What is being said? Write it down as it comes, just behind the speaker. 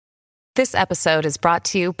This episode is brought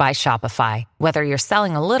to you by Shopify. Whether you're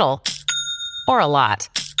selling a little or a lot,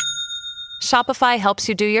 Shopify helps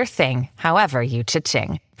you do your thing, however you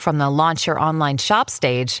cha-ching. From the launch your online shop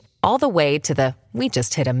stage, all the way to the we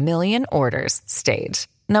just hit 1 million orders stage.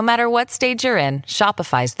 No matter what stage you're in,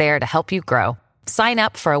 Shopify's there to help you grow. Sign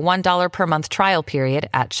up for a $1 per month trial period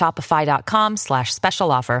at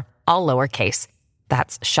shopify.com/special offer, all lowercase.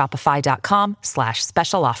 That's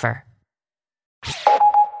shopify.com/special offer.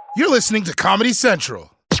 You're listening to Comedy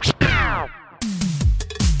Central.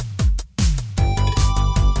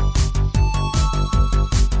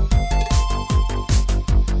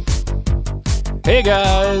 Hey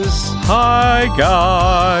guys! Hi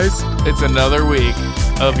guys! It's another week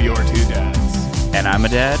of Your Two Dads. And I'm a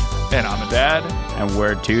dad. And I'm a dad. And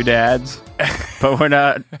we're two dads. But we're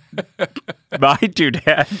not my two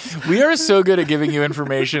dads. We are so good at giving you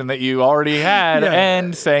information that you already had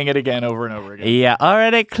and saying it again over and over again. Yeah,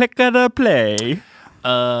 already click on the play.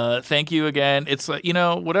 Thank you again. It's like,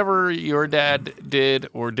 whatever your dad did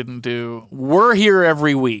or didn't do, we're here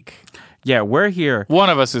every week. Yeah, we're here. One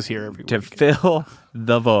of us is here every to week. Fill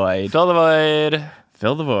the void. Fill the void.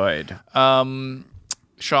 Fill the void.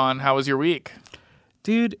 Sean, how was your week?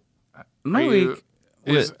 Dude, my week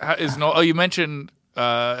is Nolan. Oh, you mentioned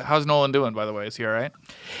how's Nolan doing, by the way? Is he all right?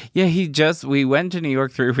 Yeah, we went to New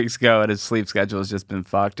York 3 weeks ago and his sleep schedule has just been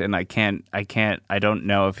fucked, and I don't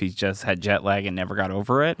know if he's just had jet lag and never got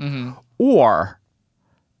over it, or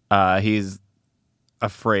he's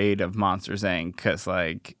afraid of Monsters, Inc. because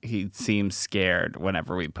he seems scared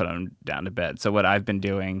whenever we put him down to bed. So what I've been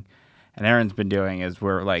doing and Aaron's been doing is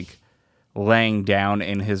we're laying down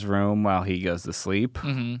in his room while he goes to sleep,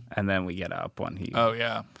 and then we get up when he... Oh,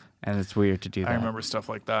 yeah. And it's weird to do that. I remember stuff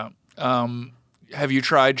like that. Have you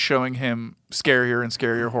tried showing him scarier and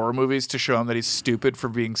scarier horror movies to show him that he's stupid for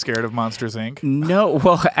being scared of Monsters, Inc.? No.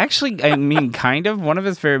 Well, actually, I mean, kind of. One of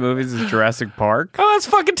his favorite movies is Jurassic Park. Oh, that's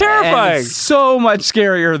fucking terrifying. And it's so much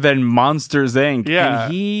scarier than Monsters, Inc. Yeah.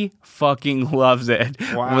 And he fucking loves it.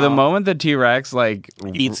 Wow. The moment the T-Rex,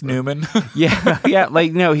 eats Newman.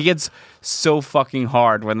 Yeah. He gets so fucking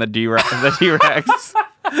hard when the T-Rex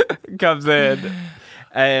comes in.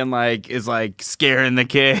 And is scaring the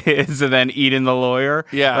kids and then eating the lawyer.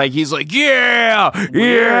 Yeah. He's yeah.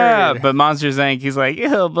 But Monsters Inc. He's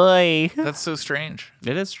oh boy. That's so strange.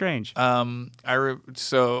 It is strange. So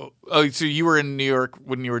you were in New York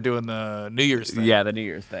when you were doing the New Year's thing. Yeah, the New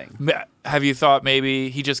Year's thing. Have you thought maybe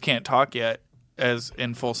he just can't talk yet as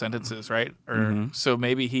in full sentences, right? Or so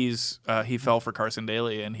maybe he fell for Carson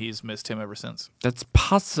Daly and he's missed him ever since. That's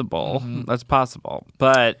possible. That's possible.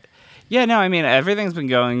 But yeah, no, I mean, everything's been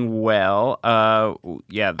going well. No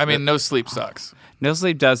sleep sucks. No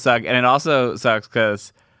sleep does suck. And it also sucks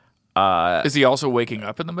because... is he also waking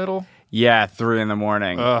up in the middle? Yeah, 3 a.m.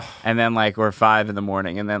 Ugh. And then, or 5 a.m.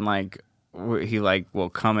 And then, he, will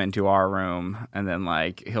come into our room. And then,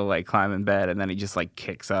 he'll, climb in bed. And then he just,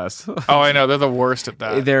 kicks us. Oh, I know. They're the worst at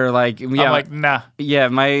that. They're, yeah. I'm nah. Yeah,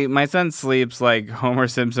 my son sleeps like Homer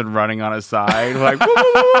Simpson running on his side.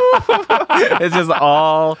 It's just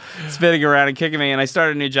all spinning around and kicking me. And I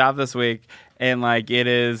started a new job this week. And, it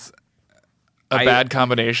is... bad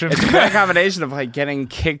combination. It's a bad combination of getting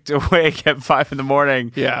kicked awake at 5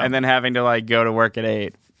 a.m. Yeah. And then having to go to work at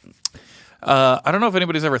 8. I don't know if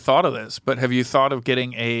anybody's ever thought of this, but have you thought of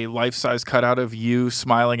getting a life-size cutout of you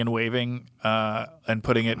smiling and waving and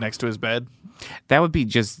putting it next to his bed? That would be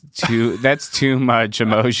that's too much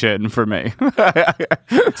emotion for me.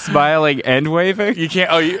 Smiling and waving? You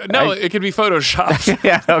can't, it could be photoshopped.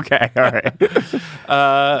 Yeah, okay, all right.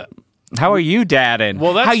 How are you dadding?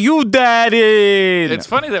 Well, how you dadding? It's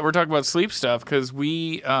funny that we're talking about sleep stuff because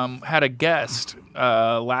we had a guest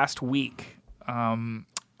last week, an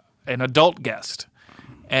adult guest,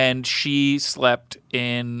 and she slept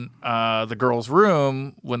in the girls'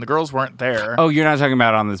 room when the girls weren't there. Oh, you're not talking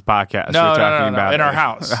about on this podcast. No, you're talking about in our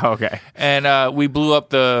house. Okay. And we blew up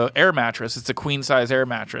the air mattress. It's a queen-size air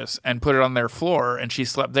mattress, and put it on their floor, and she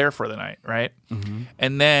slept there for the night, right? Mm-hmm.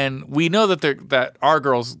 And then we know that our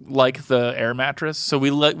girls like the air mattress, so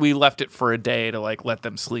we left it for a day to let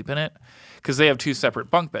them sleep in it because they have 2 separate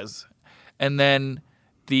bunk beds. And then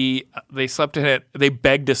they slept in it. They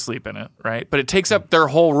begged to sleep in it, right? But it takes up their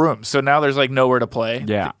whole room, so now there's nowhere to play.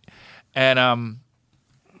 Yeah. And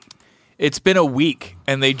it's been a week,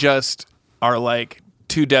 and they just are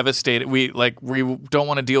too devastated. We don't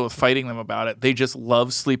want to deal with fighting them about it. They just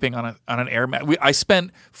love sleeping on an air mat. I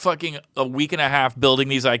spent fucking a week and a half building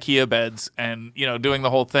these IKEA beds and doing the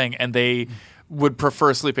whole thing, and they would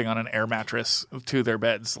prefer sleeping on an air mattress to their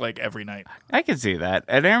beds like every night. I can see that.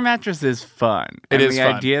 An air mattress is fun. It is the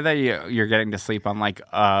fun. idea that you're getting to sleep on like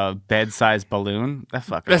a bed-sized balloon, that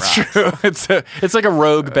fucking That's rocks. true. It's like a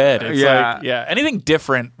rogue bed. It's Yeah. like, yeah. Anything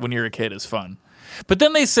different when you're a kid is fun. But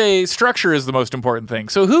then they say structure is the most important thing.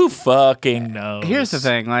 So who fucking knows? Here's the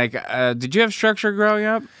thing. Like, did you have structure growing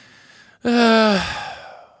up? I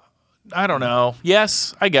don't know.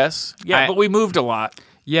 Yes, I guess. Yeah, but we moved a lot.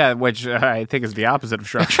 Yeah, which I think is the opposite of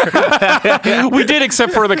structure. We did,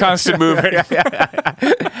 except for the constant moving.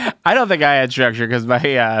 I don't think I had structure because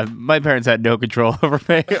my parents had no control over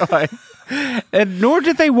me, and nor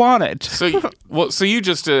did they want it. So you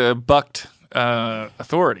just bucked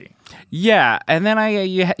authority. Yeah, and then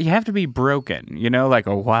you have to be broken, like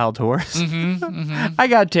a wild horse. I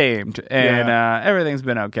got tamed, and everything's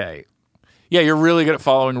been okay. Yeah, you're really good at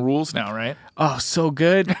following rules now, right? Oh, so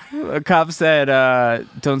good. A cop said,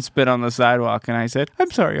 don't spit on the sidewalk. And I said,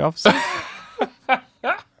 I'm sorry, officer.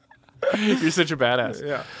 You're such a badass.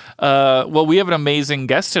 Yeah. Well, we have an amazing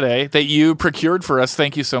guest today that you procured for us.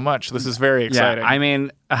 Thank you so much. This is very exciting. Yeah, I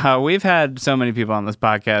mean, we've had so many people on this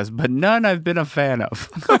podcast, but none I've been a fan of.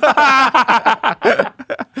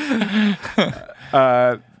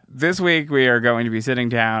 This week, we are going to be sitting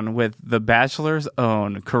down with The Bachelor's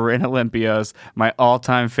own Corinne Olympios, my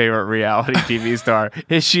all-time favorite reality TV star.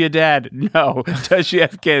 Is she a dad? No. Does she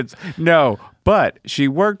have kids? No. But she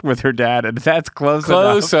worked with her dad, and that's close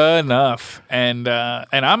enough. And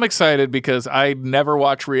I'm excited because I never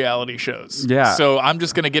watch reality shows. Yeah. So I'm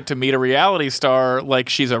just going to get to meet a reality star like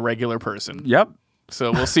she's a regular person. Yep.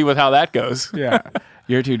 So we'll see how that goes. Yeah.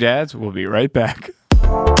 Your two dads will be right back.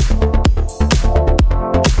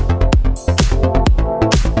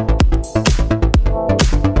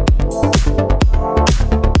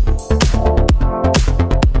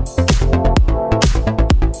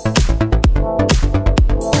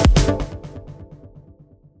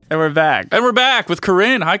 And we're back. And we're back with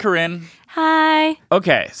Corinne. Hi, Corinne. Hi.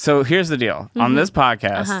 Okay, so here's the deal. On this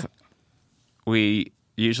podcast, we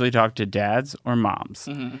usually talk to dads or moms,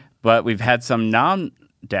 but we've had some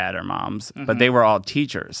non-dad or moms, but they were all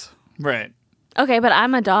teachers. Right. Okay, but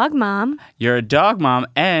I'm a dog mom. You're a dog mom,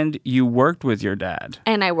 and you worked with your dad.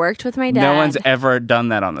 And I worked with my dad. No one's ever done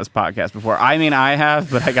that on this podcast before. I mean, I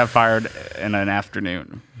have, but I got fired in an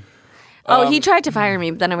afternoon. Oh, he tried to fire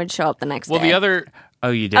me, but then I would show up the next day. Well, the other Oh,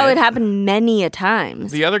 you did? Oh, it happened many a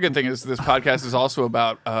times. The other good thing is this podcast is also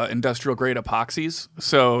about industrial grade epoxies.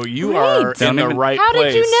 So you Great. are in the right How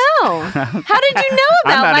place. did you know? How did you know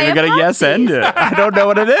about I'm not my even going to yes epoxies? end it. I don't know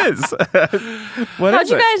what it is. What How'd is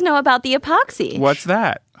you it? guys know about the epoxy? What's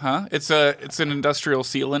that? Huh? It's an industrial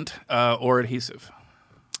sealant or adhesive.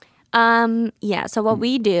 Yeah, so what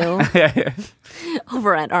we do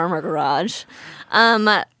over at Armor Garage,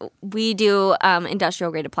 we do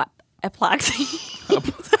industrial grade epoxy.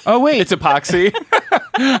 Oh, wait. It's epoxy.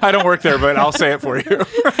 I don't work there, but I'll say it for you.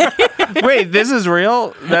 Wait, this is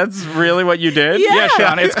real? That's really what you did? Yeah.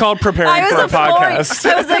 Sean, it's called preparing for a podcast.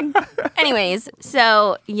 I was like, anyways,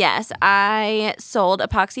 so yes, I sold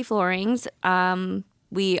epoxy floorings.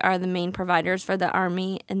 We are the main providers for the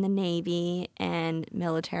Army and the Navy and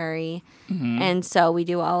military, and so we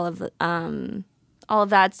do all of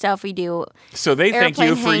that stuff. We do. So they thank you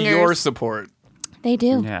airplane for your hangars. support. They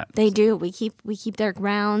do. Yeah. They do. We keep their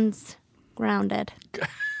grounds grounded.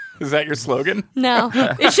 Is that your slogan? No,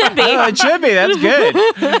 it should be. Oh, it should be. That's good.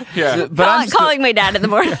 Yeah. But Calling my dad in the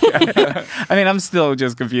morning. I mean, I'm still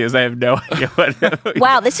just confused. I have no idea what.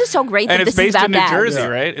 Wow, this is so great that And it's this is based about in New dads. Jersey,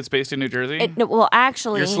 right? It's based in New Jersey? Well,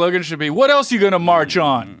 actually, Your slogan should be, what else you going to march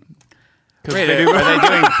on? 'Cause Wait, they-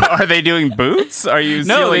 are they doing boots? Are you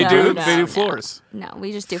No, they sealing do. boots? They do No. floors. no,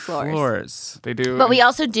 we just do floors. Floors. They do. But we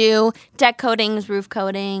also do deck coatings, roof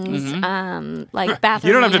coatings, like bathroom.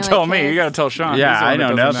 You don't have to tell me. kits. You got to tell Sean. Yeah, He's the I one that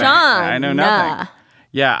know doesn't nothing. Sean, I know nah. nothing.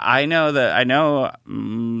 Yeah, I know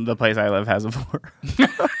the place I live has a floor.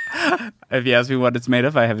 If you ask me what it's made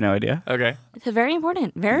of, I have no idea. Okay. It's a very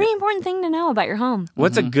important thing to know about your home.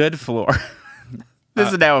 What's a good floor?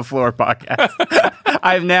 This is now a floor podcast.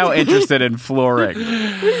 I'm now interested in flooring.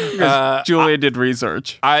 Because Julia did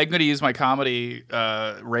research. I'm going to use my comedy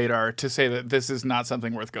radar to say that this is not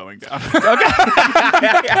something worth going down.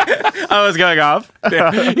 I was going off.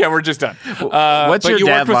 Yeah, we're just done. What's but your you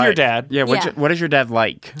dad worked with like? your dad. Yeah, Yeah. what is your dad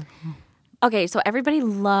like? Okay, so everybody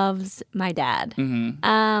loves my dad.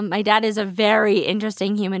 Mm-hmm. My dad is a very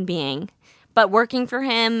interesting human being, but working for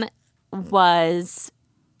him was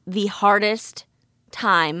the hardest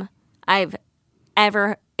time I've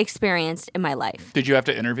ever experienced in my life. Did you have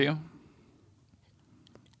to interview?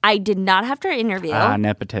 I did not have to interview.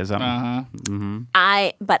 Nepotism.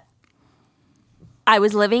 Uh-huh. But I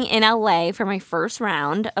was living in LA for my first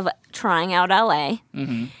round of trying out LA.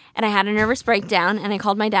 Mm-hmm. And I had a nervous breakdown, and I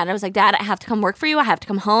called my dad. I was like, Dad, I have to come work for you. I have to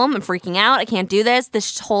come home. I'm freaking out. I can't do this.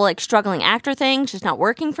 This whole like struggling actor thing, it's just not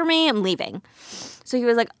working for me. I'm leaving. So he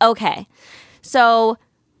was like, okay. So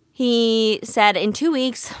he said, in 2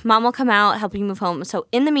 weeks, Mom will come out, help you move home. So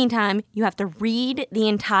in the meantime, you have to read the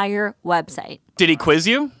entire website. Did he quiz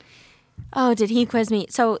you? Oh, did he quiz me?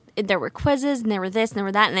 So there were quizzes, and there were this, and there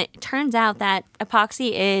were that, and it turns out that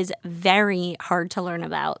epoxy is very hard to learn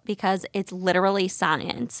about because it's literally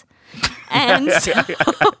science. And so,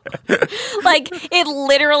 like, it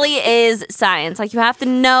literally is science. Like, you have to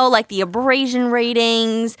know, like, the abrasion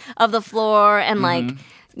ratings of the floor and, like,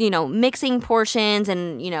 you know, mixing portions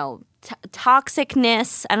and, you know,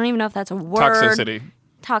 toxicness. I don't even know if that's a word.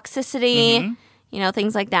 Toxicity. You know,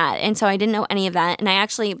 things like that. And so I didn't know any of that. And I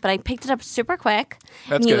picked it up super quick.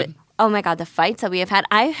 That's good. Oh my God, the fights that we have had.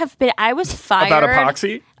 I was fired. About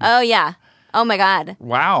epoxy? Oh yeah. Oh my God.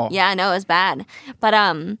 Wow. Yeah, no, it was bad. But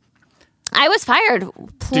I was fired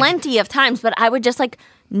plenty of times, but I would just like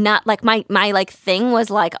not like my like thing was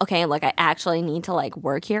like, okay, like I actually need to like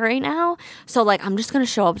work here right now. So like I'm just gonna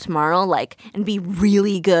show up tomorrow like and be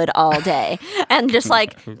really good all day and just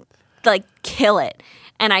like kill it.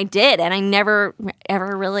 And I did, and I never,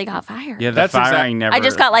 ever really got fired. Yeah, that's firing never. I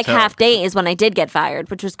just got like took. half days when I did get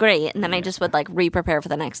fired, which was great. And then I just would like re-prepare for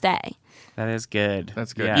the next day. That is good.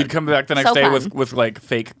 That's good. Yeah. You'd come back the next So day fun. with like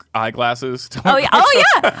fake eyeglasses. Oh yeah, oh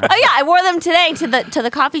yeah. I wore them today to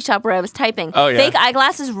the coffee shop where I was typing. Oh, yeah. Fake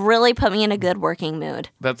eyeglasses really put me in a good working mood.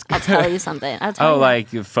 That's I'll tell you something. I'll tell Oh, you. like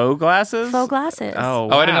faux glasses? faux glasses. Oh,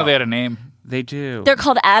 Oh, I didn't know wow. they had a name. They do. They're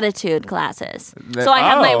called attitude glasses. So I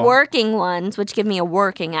have my Oh. working ones, which give me a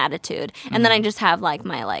working attitude, and then I just have like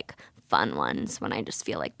my like fun ones when I just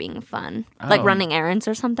feel like being fun, like running errands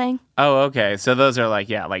or something. Oh, okay. So those are like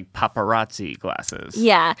paparazzi glasses.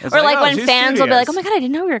 Yeah, It's or like oh, when she's fans will be like, "Oh studious. my God, I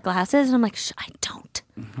didn't know you were glasses," and I'm like, I don't.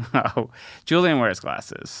 Oh, Julian wears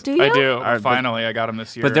glasses. Do you? I do. But- Finally, I got them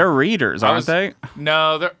this year. But they're readers, aren't was- they?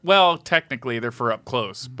 No, well, technically they're for up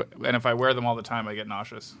close, and if I wear them all the time, I get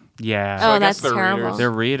nauseous. Yeah. Oh, I guess that's they're terrible. readers.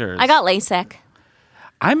 They're readers. I got LASIK.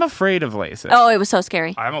 I'm afraid of LASIK. Oh, it was so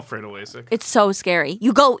scary. I'm afraid of LASIK. It's so scary.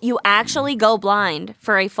 You actually go blind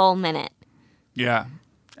for a full minute. Yeah.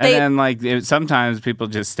 and they- then like sometimes people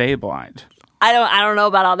just stay blind. I don't know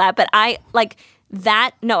about all that, but I like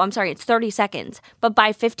that. No, I'm sorry, it's 30 seconds. But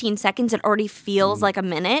by 15 seconds, it already feels like a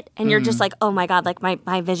minute, and you're just like, oh my God, like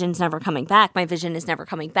my vision's never coming back. My vision is never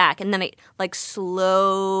coming back, and then it like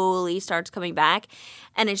slowly starts coming back,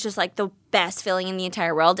 and it's just like the best feeling in the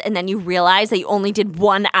entire world. And then you realize that you only did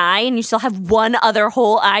one eye, and you still have one other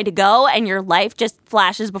whole eye to go, and your life just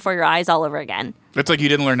flashes before your eyes all over again. It's like you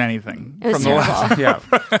didn't learn anything It was from the last. terrible.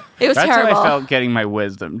 Yeah. It was That's terrible. how I felt getting my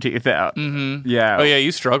wisdom teeth out. Mm-hmm. Yeah. Oh yeah,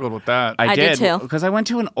 you struggled with that. I did too. Because I went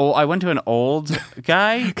to an old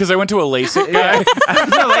guy. Because I went to a LASIK guy. I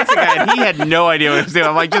was a LASIK guy, and he had no idea what he was doing.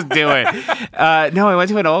 I'm like, just do it. No, I went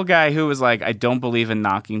to an old guy who was like, I don't believe in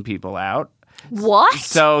knocking people out. What?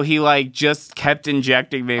 So he like just kept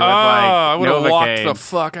injecting me with I like would've walked Novocaine. the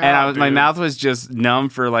fuck and out, my dude. mouth was just numb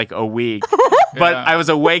for like a week. But Yeah. I was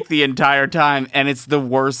awake the entire time, and it's the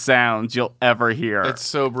worst sounds you'll ever hear. It's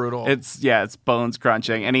so brutal. It's bones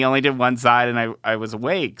crunching, and he only did one side, and I was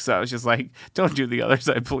awake, so I was just like, "Don't do the other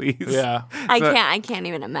side, please." yeah. I can't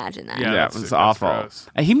even imagine that. Yeah. Yeah, that's- it was that's awful. gross.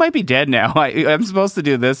 He might be dead now. I'm supposed to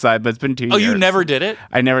do this side, but it's been 2 years. Oh, you never did it?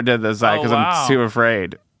 I never did this side Oh, because wow. I'm too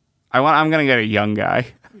afraid. I'm gonna get a young guy, I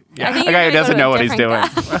think a guy who you're gonna doesn't go to know a what he's doing.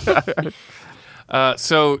 different guy.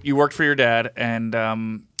 So you worked for your dad, and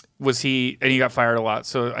was he? And you got fired a lot.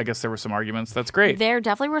 So I guess there were some arguments. That's great. There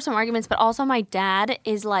definitely were some arguments, but also my dad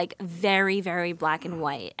is like very, very black and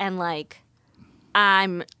white, and like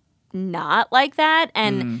I'm not like that.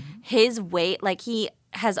 And his weight, like he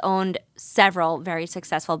has owned several very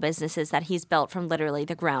successful businesses that he's built from literally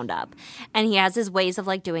the ground up. And he has his ways of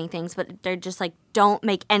like doing things, but they're just like don't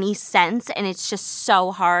make any sense, and it's just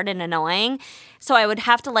so hard and annoying. So I would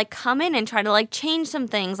have to like come in and try to like change some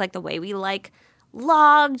things, like the way we like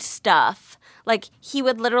logged stuff. Like he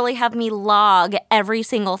would literally have me log every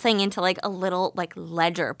single thing into like a little like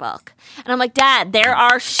ledger book. And I'm like, Dad, there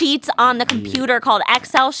are sheets on the computer called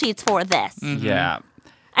Excel sheets for this. Yeah.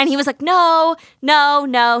 And he was like, no.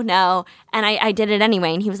 And I did it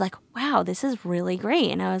anyway. And he was like, wow, this is really great.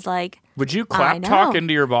 And I was like, Would you I clap know. talk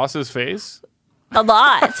into your boss's face? A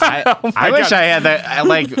lot. I wish I had that.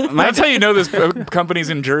 That's how you know this company's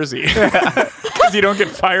in Jersey. Because you don't get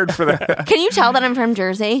fired for that. Can you tell that I'm from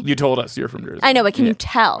Jersey? You told us you're from Jersey. I know, but can you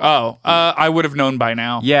tell? Oh, I would have known by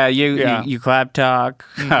now. Yeah, you clap talk,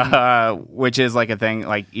 which is like a thing.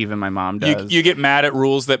 Like even my mom does. You get mad at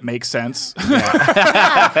rules that make sense. No,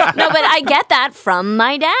 but I get that from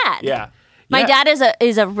my dad. Yeah. My dad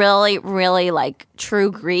is a really, really like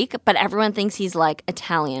true Greek, but everyone thinks he's like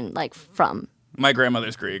Italian, like from. My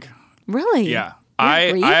grandmother's Greek. Really? Yeah.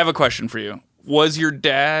 You're Greek? I have a question for you. Was your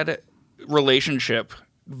dad relationship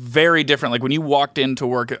very different? Like when you walked into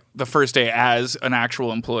work the first day as an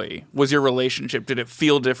actual employee, was your relationship, did it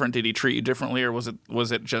feel different? Did he treat you differently, or was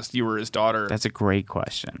it just you were his daughter? That's a great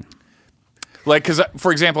question. Like, because,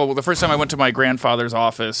 for example, the first time I went to my grandfather's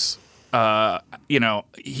office,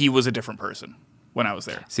 he was a different person when I was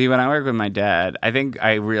there. See, when I work with my dad, I think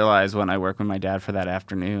I realized when I work with my dad for that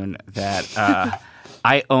afternoon that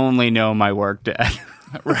I only know my work dad.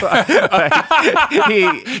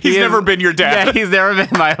 He's never been your dad. Yeah, he's never been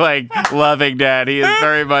my loving dad. He is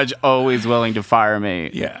very much always willing to fire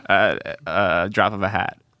me. Yeah, drop of a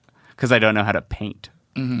hat, because I don't know how to paint.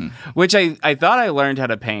 Mm-hmm. Which I thought I learned how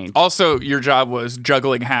to paint. Also, your job was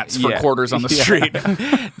juggling hats for quarters on the street.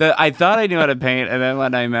 I thought I knew how to paint, and then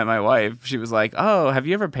when I met my wife, she was like, "Oh, have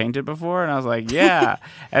you ever painted before?" And I was like, "Yeah."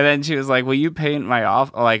 And then she was like, "Will you paint my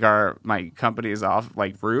company's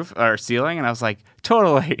roof or ceiling?" And I was like,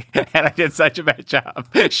 "Totally." And I did such a bad job.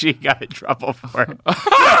 She got in trouble for it.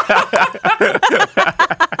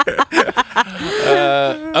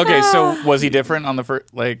 Okay, so was he different on the first?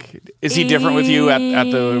 Is he different with you at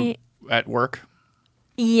work?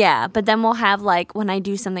 Yeah, but then we'll have when I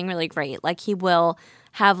do something really great, he will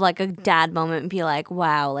have a dad moment and be like,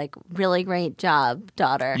 "Wow, really great job,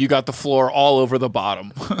 daughter." You got the floor all over the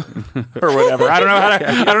bottom, or whatever. I don't know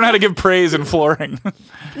how to give praise in flooring.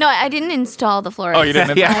 No, I didn't install the floor. Oh, you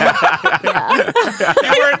didn't? Yeah.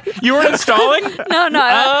 You weren't installing? No,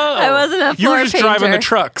 I wasn't a floor You were just painter. driving the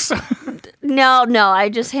trucks. No, I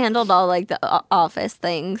just handled all the office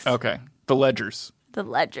things. Okay, the ledgers. The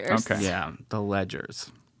ledgers. Okay. Yeah, the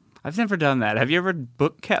ledgers. I've never done that. Have you ever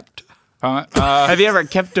book kept? Have you ever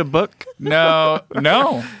kept a book? No,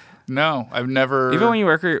 I've never. Even when you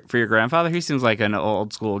work for your grandfather, he seems like an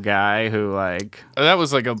old school guy who That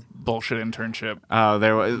was a bullshit internship. Oh,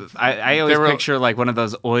 there was. I always picture one of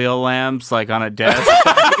those oil lamps on a desk,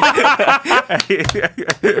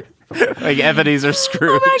 like Ebenezer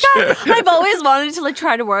Scrooge. Oh my god! I've always wanted to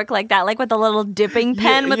try to work like that, with the little dipping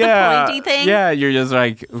pen with the pointy thing. Yeah, you're just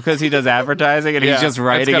because he does advertising and he's just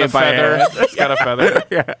writing it by hand. It's got a feather.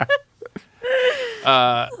 Yeah.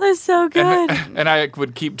 That's so good. And I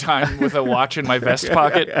would keep time with a watch in my vest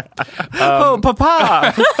pocket. Oh,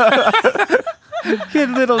 Papa! Good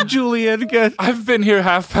little Julian. Good. I've been here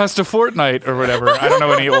half past a fortnight or whatever. I don't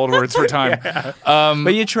know any old words for time.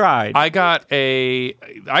 But you tried.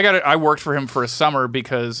 I worked for him for a summer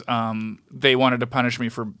because they wanted to punish me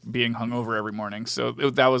for being hungover every morning. So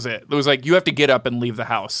that was it. It was you have to get up and leave the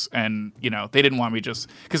house. And, they didn't want me just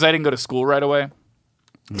because I didn't go to school right away.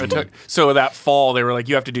 So that fall, they were like,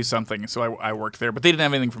 you have to do something. So I worked there, but they didn't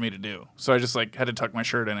have anything for me to do. So I just had to tuck my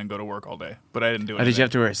shirt in and go to work all day. But I didn't do anything. Did you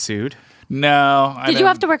have to wear a suit? No. Did you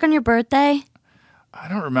have to work on your birthday? I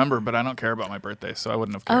don't remember, but I don't care about my birthday, so I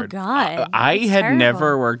wouldn't have Oh cared. God! I That's had terrible.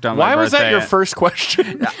 never worked on my Why birthday. was that your first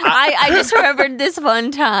question? I just remembered this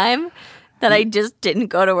one time that I just didn't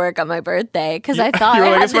go to work on my birthday because I thought you were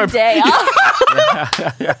I like, had "It's the my day off.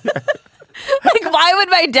 Why would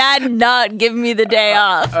my dad not give me the day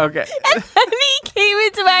off? Okay. And then he came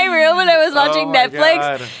into my room when I was watching Oh my Netflix,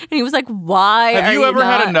 God. and he was like, "Why? Have are you ever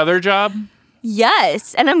not? had another job?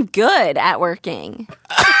 Yes, and I'm good at working.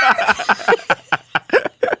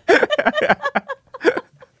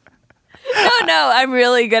 No, I'm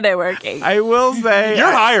really good at working. I will say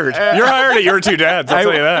You're hired. You're hired at your two dads. I'll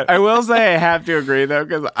tell you that. I will say I have to agree though,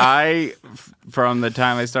 because from the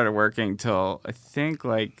time I started working till I think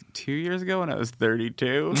 2 years ago when I was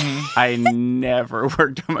 32, I never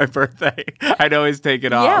worked on my birthday. I'd always take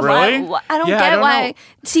it off. Really? I don't Yeah, get I don't why. know.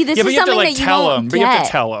 See, this Yeah, but is you have to something that you tell won't them. But get. you have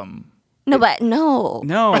to tell them. No, but no.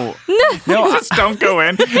 No. Just don't go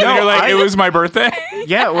in. And you're like, it was my birthday.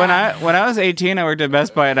 Yeah, when I was 18, I worked at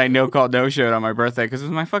Best Buy and I no-called no-showed on my birthday because it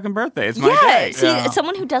was my fucking birthday. It's my Yeah. day. See,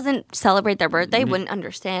 someone who doesn't celebrate their birthday wouldn't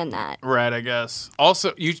understand that. Right, I guess.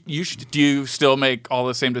 Also, do you still make all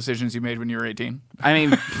the same decisions you made when you were 18? I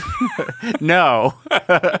mean, no.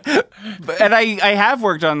 And I have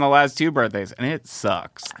worked on the last 2 birthdays, and it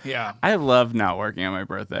sucks. Yeah. I love not working on my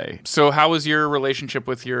birthday. So how was your relationship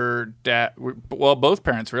with your dad? Well, both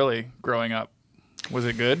parents, really, growing up. Was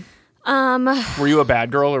it good? Were you a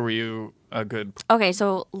bad girl or were you a good? Okay,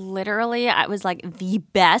 so literally, I was like the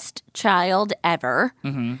best child ever.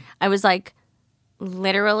 Mm-hmm. I was like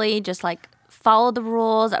literally just like followed the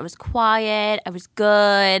rules. I was quiet. I was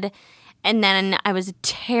good. And then I was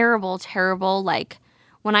terrible, terrible. Like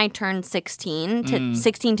when I turned 16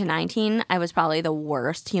 to 19, I was probably the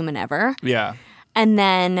worst human ever. Yeah. And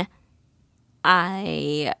then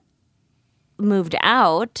I moved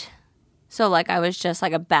out. So, like, I was just,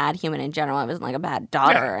 like, a bad human in general. I wasn't, like, a bad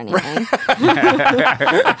daughter or anything.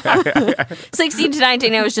 16 to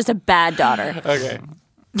 19, I was just a bad daughter. Okay.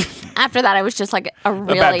 After that, I was just, like, a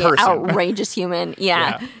really outrageous human.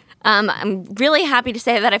 Yeah. I'm really happy to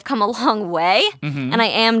say that I've come a long way, and I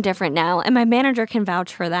am different now. And my manager can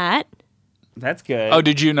vouch for that. That's good. Oh,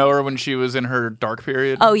 did you know her when she was in her dark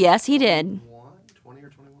period? Oh, yes, he did. 20 or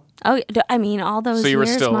 21? Oh, I mean, all those years, so you were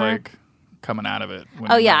still, Mark. like... coming out of it.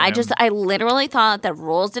 Oh, yeah. I literally thought that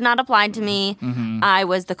rules did not apply to me. Mm-hmm. I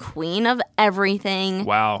was the queen of everything.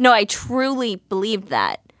 Wow. No, I truly believed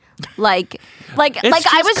that. Like It's I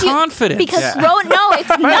just was confidence. because no, it's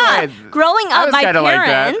not. Growing I up, was my kind of like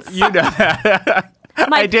parents. that. You know that.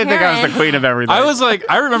 My I did think I was the parents- queen of everything. I was like,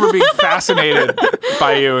 I remember being fascinated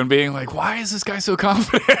by you and being like, why is this guy so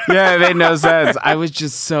confident? Yeah, it made no sense. I was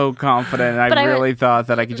just so confident. And But I I- really thought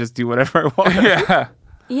that I could just do whatever I wanted. Yeah.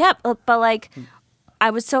 Yep, but like,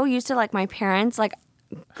 I was so used to like my parents like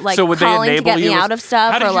So would they calling to enable get me you? out of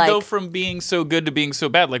stuff How did or you like. go from being so good to being so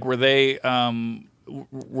bad? Like, were they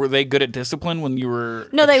good at discipline when you were?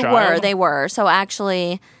 No, a they child? were. So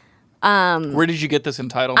actually, Where did you get this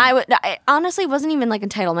entitlement? I honestly wasn't even like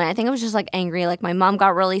entitlement. I think I was just like angry. Like my mom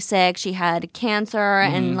got really sick. She had cancer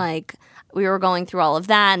and like we were going through all of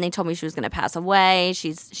that and they told me she was going to pass away.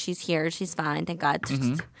 She's here. She's fine. Thank God.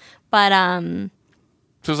 But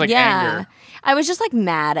so it was like yeah. anger. I was just like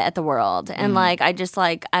mad at the world and like I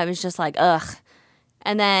was just like ugh.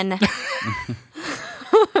 And then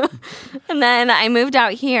and then I moved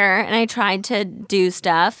out here and I tried to do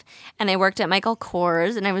stuff and I worked at Michael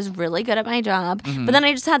Kors and I was really good at my job. But then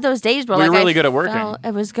I just had those days where You're like really I good at working.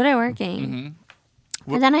 I was good at working.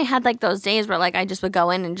 And then I had like those days where like I just would go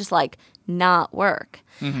in and just like not work.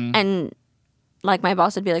 And like my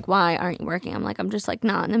boss would be like, "Why aren't you working?" I'm like, "I'm just like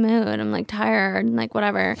not in the mood. I'm like tired and like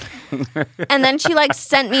whatever." And then she like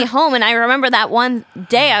sent me home and I remember that one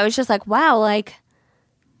day I was just like, "Wow, like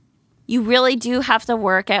you really do have to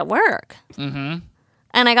work at work." And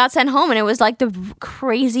I got sent home and it was like the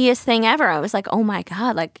craziest thing ever. I was like, "Oh my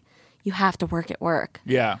God, like you have to work at work."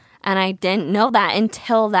 Yeah. And I didn't know that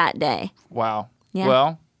until that day. Wow. Yeah.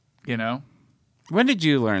 Well, you know. When did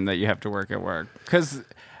you learn that you have to work at work? Because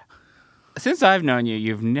since I've known you,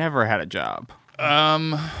 you've never had a job.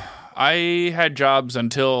 I had jobs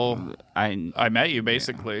until I met you,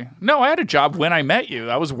 basically. No, I had a job when I met you.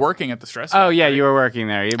 I was working at the Stress Oh, Factory. yeah, you were working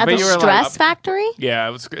there. At but the you were Stress Factory?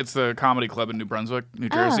 Yeah, it's the comedy club in New Brunswick, New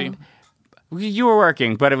Jersey. You were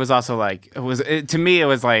working, but it was also like, to me, it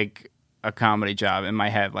was like a comedy job. In my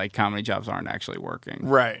head, like comedy jobs aren't actually working.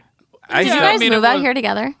 Right. Did you guys move out here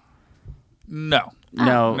together? No.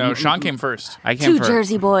 No, Sean came first. I came Two first.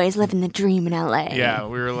 Jersey boys living the dream in LA. Yeah,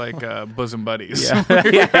 we were like bosom buddies.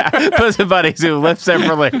 Yeah, bosom buddies who live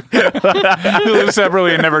separately. Who live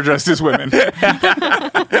separately and never dressed as women.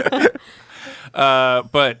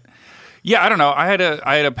 But yeah, I don't know. I had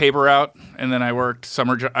a paper out, and then I worked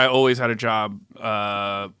summer. I always had a job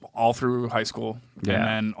all through high school, Yeah. and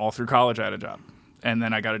then all through college I had a job, and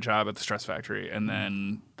then I got a job at the Stress Factory, and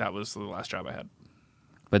then that was the last job I had.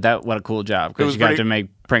 But what a cool job, It because was you got pretty- to make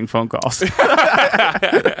prank phone calls.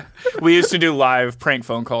 We used to do live prank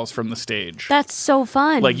phone calls from the stage. That's so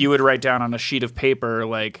fun. Like you would write down on a sheet of paper,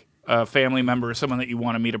 like a family member or someone that you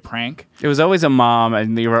wanted me to prank. It was always a mom,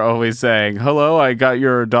 and you were always saying, "Hello, I got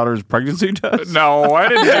your daughter's pregnancy test." No, I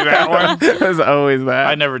didn't do that one. It was always that.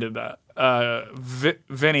 I never did that.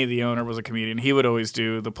 Vinny, the owner, was a comedian. He would always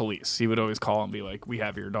do the police. He would always call and be like, "We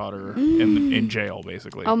have your daughter in jail,"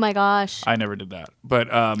 basically. oh my gosh. I never did that. But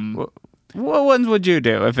What ones would you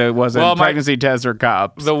do if it wasn't Well, pregnancy tests or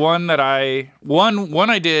cops? the one that I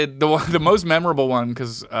did, the most memorable one,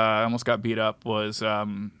 because I almost got beat up, was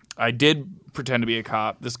I did pretend to be a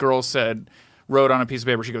cop. This girl wrote on a piece of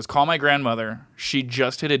paper, she goes, "Call my grandmother. She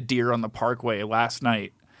just hit a deer on the parkway last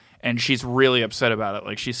night, and she's really upset about it.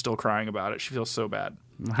 Like, she's still crying about it. She feels so bad."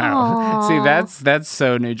 Wow. See, that's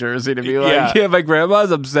so New Jersey to be like, Yeah. yeah, my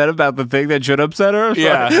grandma's upset about the thing that should upset her.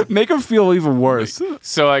 Yeah. Make her feel even worse.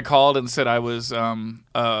 So I called and said I was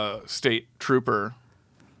a state trooper,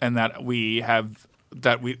 and that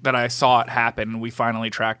that I saw it happen. And we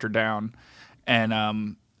finally tracked her down, and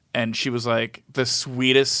and she was like the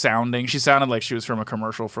sweetest sounding. She sounded like she was from a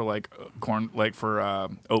commercial for like corn, like for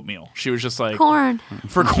oatmeal. She was just like Corn.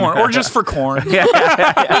 for corn, or just for corn.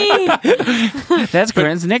 That's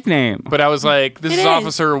Corinne's nickname. But I was like, this It is is.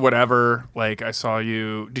 officer whatever. Like, I saw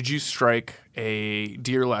you. Did you strike a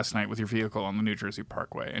deer last night with your vehicle on the New Jersey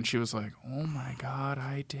Parkway? And she was like, oh my God,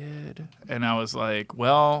 I did. And I was like,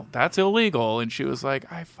 well, that's illegal. And she was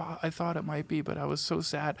like, I thought it might be, but I was so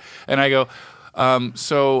sad. And I go,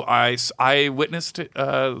 so I witnessed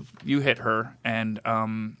you hit her, and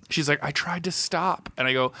she's like, I tried to stop, and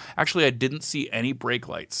I go, actually, I didn't see any brake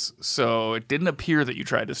lights, so it didn't appear that you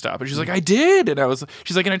tried to stop. And she's like, I did, and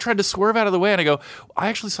she's like, and I tried to swerve out of the way, and I go, I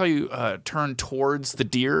actually saw you turn towards the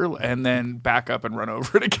deer and then back up and run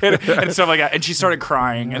over it again and stuff like that. And she started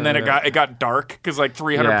crying, and then it got dark because like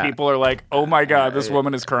 300 Yeah. people are like, oh my God, this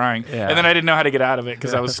woman is crying, Yeah. and then I didn't know how to get out of it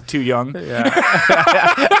because I was too young.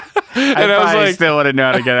 I I was like- still wouldn't know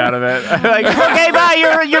how to get out of it. Like, okay,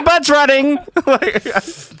 bye. Your butt's running.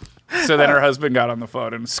 So then her husband got on the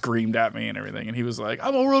phone and screamed at me and everything, and he was like,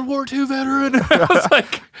 "I'm a World War II veteran."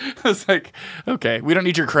 I was like, okay, we don't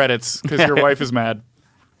need your credits because your wife is mad.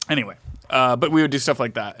 Anyway, but we would do stuff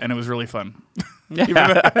like that, and it was really fun. I don't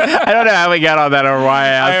know how we got on that or why I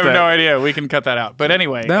asked I have it. no idea. We can cut that out. But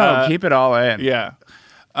anyway, No, keep it all in. yeah.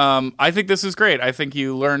 I think this is great. I think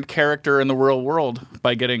you learned character in the real world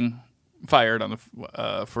by getting fired on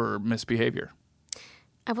the for misbehavior.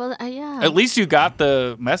 Yeah. At least you got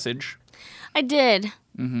the message. I did.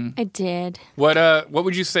 I did. What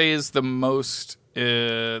would you say is the most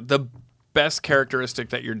the best characteristic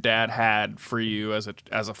that your dad had for you as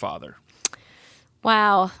a father?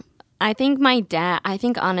 Wow. I think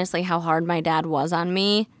honestly how hard my dad was on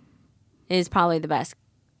me is probably the best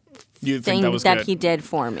You think thing that was that good? he did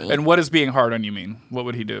for me. And what does being hard on you mean? What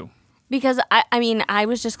would he do? Because I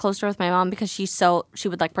was just closer with my mom because she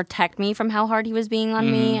would like protect me from how hard he was being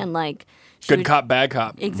on me, and like she Good would- cop, bad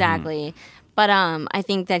cop. Exactly. But I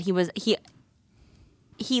think that he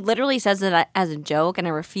literally says that as a joke, and I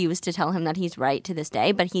refuse to tell him that he's right to this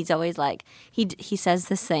day. But he's always like he says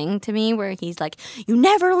this thing to me where he's like, "You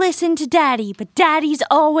never listen to Daddy, but Daddy's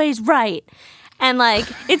always right." And like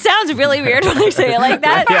it sounds really weird when I say it like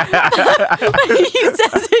that, but he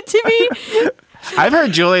says it to me. I've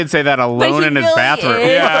heard Julian say that alone he in his really bathroom. is.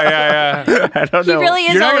 Yeah. I don't He know. really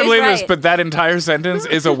is You're not always gonna believe right. this, but that entire sentence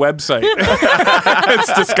is a website.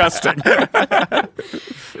 It's disgusting.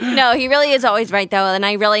 No, he really is always right though, and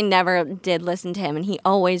I really never did listen to him, and he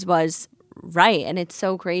always was right, and it's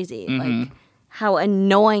so crazy, like how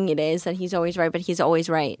annoying it is that he's always right, but he's always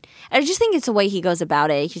right. And I just think it's the way he goes about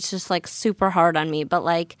it. He's just like super hard on me, but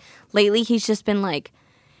like lately he's just been like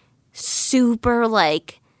super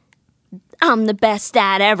like I'm the best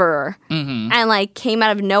dad ever, and like came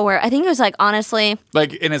out of nowhere. I think it was like honestly.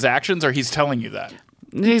 Like in his actions, or he's telling you that?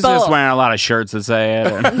 He's Both. just wearing a lot of shirts that say it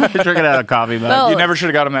and drinking out of coffee mug. Both. You never should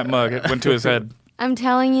have got him that mug. It went to his head. I'm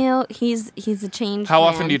telling you, he's a changed How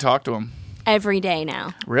man. often do you talk to him? Every day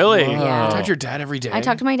now. Really? Yeah. You talk to your dad every day? I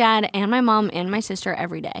talk to my dad and my mom and my sister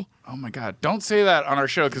every day. Oh my God. Don't say that on our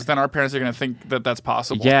show because then our parents are going to think that that's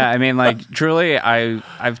possible. Yeah, I mean, like, truly,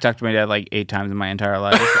 I've talked to my dad like 8 times in my entire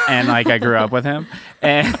life, and like I grew up with him,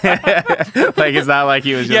 and like it's not like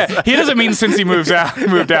he was just Yeah, he doesn't mean since he moved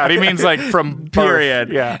out. He means like from birth. period.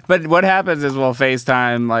 Yeah. But what happens is we'll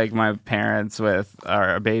FaceTime like my parents with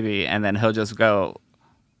our baby, and then he'll just go,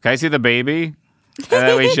 "Can I see the baby?" And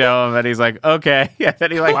then we show him, and he's like, "Okay." And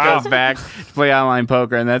then he like goes back to play online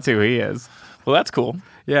poker, and that's who he is. Well, that's cool.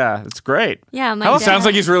 Yeah, it's great. Yeah, my Well, dad. sounds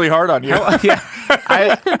like he's really hard on you. Yeah,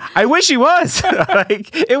 I wish he was.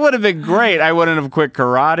 Like, it would have been great. I wouldn't have quit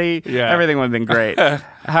karate. Yeah. Everything would have been great.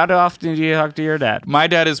 How often do you talk to your dad? My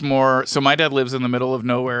dad is more. So my dad lives in the middle of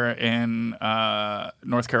nowhere in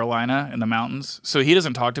North Carolina in the mountains. So he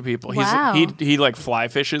doesn't talk to people. Wow. He like fly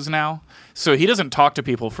fishes now. So he doesn't talk to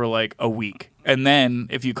people for like a week. And then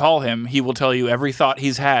if you call him, he will tell you every thought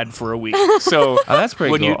he's had for a week. So that's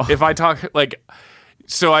pretty when cool. if I talk like.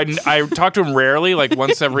 So I talk to him rarely, like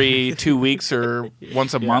once every 2 weeks or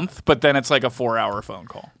once a month, but then it's like a 4-hour phone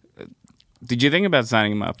call. Did you think about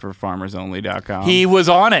signing him up for FarmersOnly.com? He was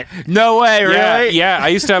on it. No way, really? Yeah. I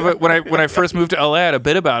used to have it when I first moved to LA. I had a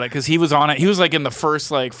bit about it because he was on it. He was like in the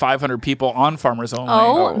first like 500 people on Farmers Only.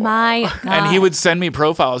 Oh my god! And he would send me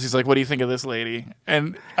profiles. He's like, "What do you think of this lady?"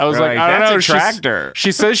 And I was like, Right, "I don't that's know." a tractor.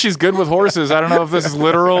 She says she's good with horses. I don't know if this is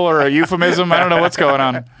literal or a euphemism. I don't know what's going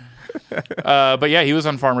on. But yeah, he was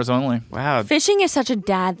on Farmers Only. Wow. Fishing is such a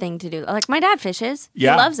dad thing to do. Like my dad fishes.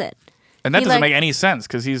 Yeah. He loves it. And that He, doesn't like- make any sense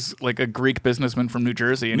because he's like a Greek businessman from New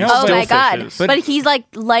Jersey, and he Oh still my god! fishes. But he's like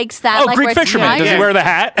likes that. Oh, like, Greek fisherman. Does he wear the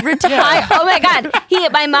hat? Retire. Oh my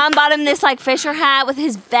god! My mom bought him this like fisher hat with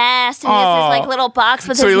his vest and he has this like little box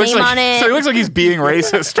with his he looks name like, on it. So he looks like he's being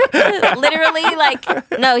racist. Literally,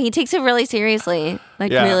 like no, he takes it really seriously.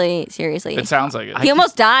 Like Yeah. really seriously. It sounds like it. He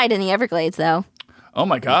almost died in the Everglades though. Oh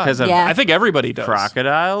my god! Because of Yeah. I think everybody does.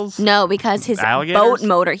 crocodiles. No, because his Alligators? boat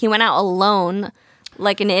motor. He went out alone,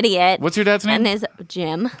 like an idiot. What's your dad's name? And his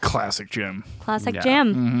Jim, Classic Jim. classic Yeah.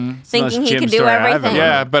 Jim, thinking most he Jim could do story I've ever everything. heard.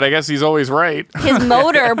 Yeah, but I guess he's always right. His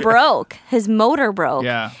motor broke.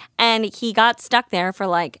 Yeah. And he got stuck there for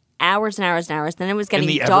like hours and hours and hours. Then it was getting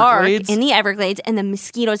the dark Everglades? in the Everglades, and the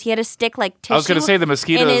mosquitoes. He had to stick like tissue. I was gonna say the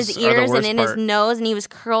mosquitoes in his are the ears and worst in part. his nose, and he was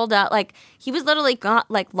curled up. Like he was literally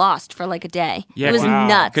lost for like a day. Yeah, it was wow.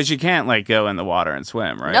 nuts. Because you can't like go in the water and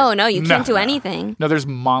swim, right? no, you can't do No. anything. No, there's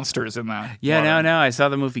monsters in that. Yeah, water. no. I saw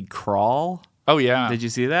the movie Crawl. Oh yeah. Did you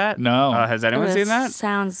see that? No. Has anyone It seen that?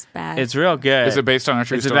 Sounds bad. It's real good. Is it based on a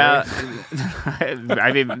true It's story? about.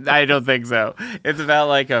 I don't think so. It's about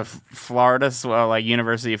like a like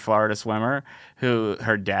University of Florida swimmer who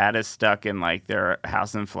her dad is stuck in like their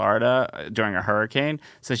house in Florida during a hurricane.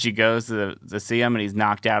 So she goes to see him and he's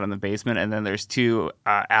knocked out in the basement. And then there's two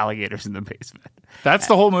alligators in the basement. That's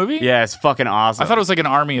the whole movie? Yeah, it's fucking awesome. I thought it was like an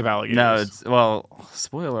army of alligators. No,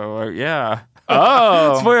 spoiler alert. Yeah.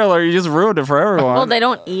 Oh. Spoiler alert, you just ruined it for everyone. well, they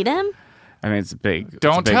don't eat him. I mean, it's a big.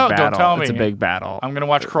 Don't it's a big tell- battle. don't tell me. It's a big battle. I'm gonna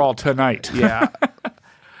watch Crawl tonight. Yeah.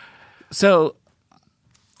 So,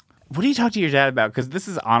 what do you talk to your dad about? Because this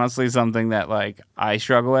is honestly something that like I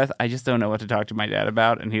struggle with. I just don't know what to talk to my dad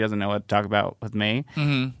about, and he doesn't know what to talk about with me.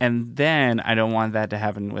 Mm-hmm. And then I don't want that to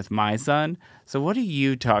happen with my son. So, what do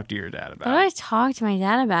you talk to your dad about? What do I talk to my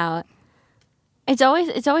dad about? It's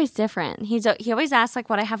always different. He always asks like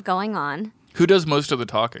what I have going on. Who does most of the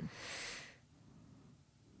talking?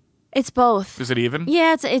 It's both. Is it even?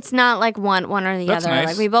 Yeah, it's not like one or the That's other. nice.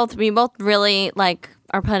 Like we both really like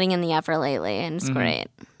are putting in the effort lately, and it's great.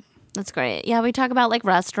 That's great. Yeah, we talk about like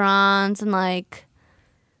restaurants and like,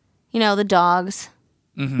 the dogs.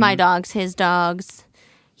 My dogs, his dogs.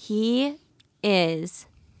 He is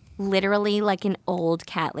literally like an old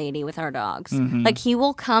cat lady with our dogs. Like he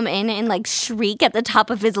will come in and like shriek at the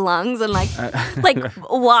top of his lungs and like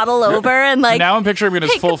waddle over and like Now I'm picturing him in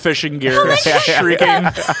his full fishing gear, shrieking.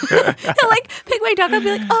 he'll like pick my dog up and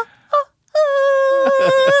be like,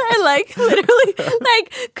 and like literally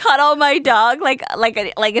like cuddle my dog like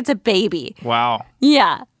it's a baby. Wow.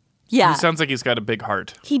 Yeah. He sounds like he's got a big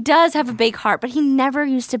heart. He does have a big heart, but he never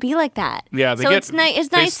used to be like that. Yeah, they so get, it's nice.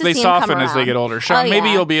 It's nice to they see him come soften as they around. get older. Sean, Oh, maybe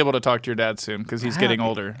yeah. you'll be able to talk to your dad soon because he's getting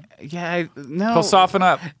older. Yeah, no. He'll soften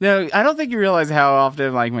up. No, I don't think you realize how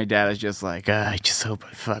often, like, my dad is just like, I just hope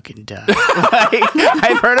I fucking die. Like,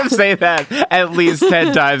 I've heard him say that at least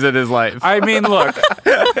 10 times in his life. I mean, look,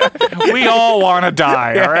 we all want to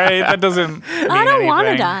die, all right? That doesn't mean I don't want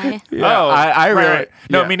to anything. die. Oh, I really- right.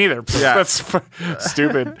 No, yeah. me neither. Yeah. That's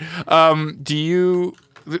stupid. Do you?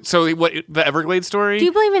 So what? The Everglades story? Do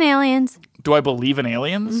you believe in aliens? Do I believe in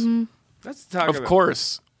aliens? Let's talk Of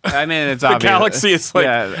course. I mean, it's The obvious. galaxy is like-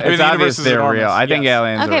 yeah, I mean, it's the universe obvious is they're enormous. real. I think Yes.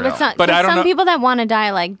 aliens Okay, are but real. it's not. But I don't some know- people that want to die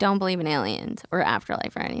like don't believe in aliens or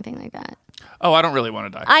afterlife or anything like that. Oh, I don't really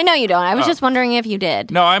want to die. I know you don't. I was just wondering if you did.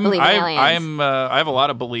 No, believe in aliens. I have a lot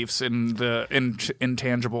of beliefs in the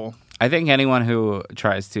intangible. I think anyone who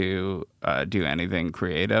tries to do anything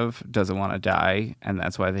creative doesn't want to die, and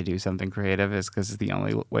that's why they do something creative is because it's the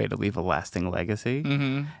only way to leave a lasting legacy.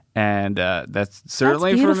 Mm-hmm. And that's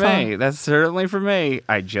certainly for beautiful. me. That's certainly for me.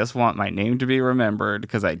 I just want my name to be remembered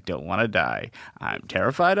because I don't want to die. I'm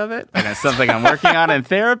terrified of it, and it's something I'm working on in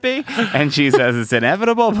therapy. And she says it's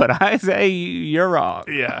inevitable, but I say you're wrong.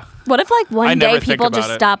 Yeah, What if like I one never day think people about just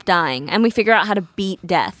it. stop dying and we figure out how to beat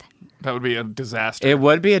death? that would be a disaster. It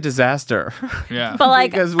would be a disaster. Yeah, But like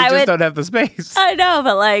because we I just would. don't have the space. I know,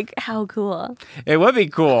 but like how cool. It would be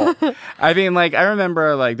cool. I mean, like, I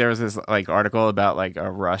remember, like, there was this, like, article about, like, a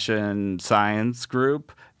Russian science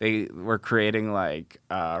group. They were creating, like,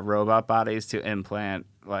 robot bodies to implant,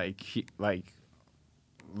 like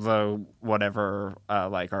the whatever,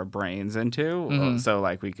 like, our brains into. So,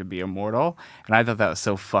 like, we could be immortal. And I thought that was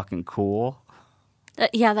so fucking cool.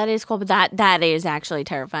 Yeah, that is cool, but that is actually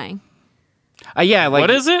terrifying. Yeah, like,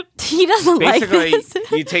 what is it? He doesn't basically, like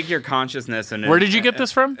this. you take your consciousness and... Where did you get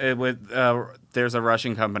this from? There's a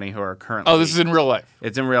Russian company who are currently... Oh, this is in real life.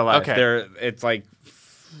 It's in real life. Okay. It's like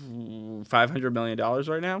 $500 million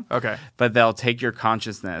right now. Okay. But they'll take your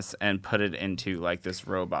consciousness and put it into like this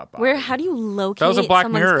robot body. How do you locate That was a Black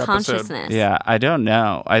someone's Mirror episode. consciousness? Yeah, I don't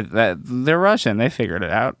know. They're Russian. They figured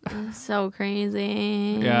it out. So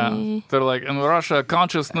crazy. Yeah. They're like, in Russia,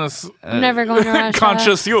 consciousness... I'm never going to Russia.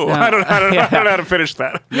 conscious you. I don't know how to finish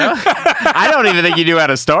that. I don't even think you knew how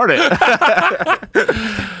to start it.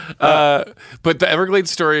 But the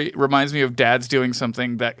Everglades story reminds me of dads doing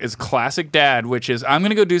something that is classic dad, which is, I'm going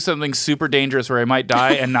to go do something super dangerous where I might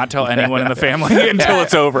die and not tell anyone in the family until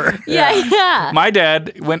it's over. Yeah. My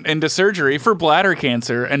dad went into surgery for bladder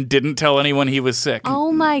cancer and didn't tell anyone he was sick.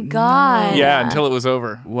 Oh my God. Yeah, until it was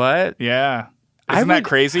over. What? Yeah. Isn't that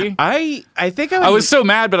crazy? I think I would. I was so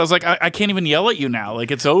mad, but I was like, I can't even yell at you now.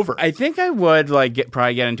 Like, it's over. I think I would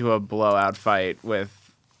probably get into a blowout fight with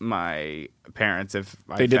my parents if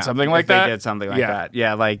They did something like that? They did something like Yeah. that.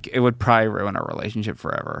 Yeah, like it would probably ruin our relationship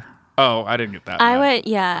forever. Oh, I didn't get that. I mad. would,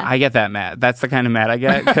 yeah. I get that mad. That's the kind of mad I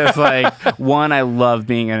get because, like, one, I love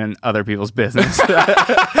being in other people's business.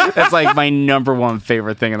 That's like my number one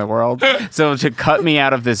favorite thing in the world. So to cut me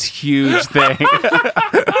out of this huge thing,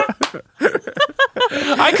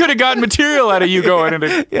 I could have gotten material out of you going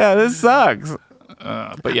into. yeah, this sucks.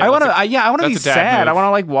 But yeah, I want to. that's I want to be that's a dad sad. move. I want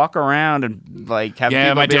to like walk around and like have Yeah,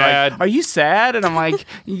 people my be dad. like, "Are you sad?" And I'm like,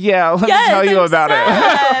 "Yeah, let me Yes, tell you I'm about it."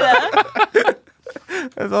 sad.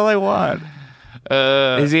 That's all I want.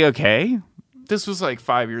 Is he okay? This was like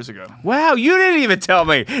 5 years ago. Wow, you didn't even tell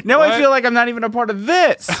me. Now I What? feel like I'm not even a part of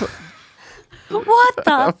this. What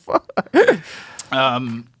the? Oh,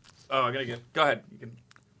 I gotta get. Go ahead.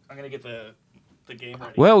 I'm gonna get the game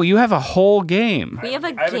ready. Well, you have a whole game. We have a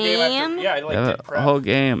I have a game after. game? Yeah, I like You have did a prep. whole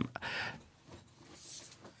game.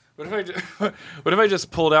 What if I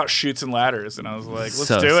just pulled out Chutes and Ladders and I was like, let's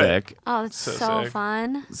so do it. sick. Oh, that's So so sick.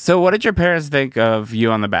 fun. So, what did your parents think of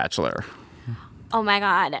you on The Bachelor? Oh my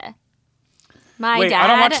God. My Wait, dad. I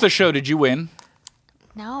don't watch the show. Did you win?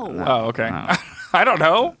 No. Oh, okay. I don't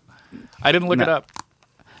know. I didn't look it up.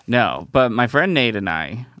 No, but my friend Nate and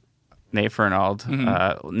I, Nate Fernald,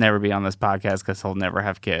 Mm-hmm. will never be on this podcast because he'll never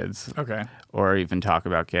have kids Okay. or even talk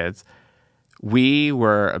about kids. We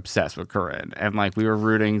were obsessed with Corinne, and like we were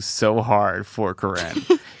rooting so hard for Corinne.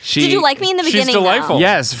 She, Did you like me in the She's beginning? delightful. Though?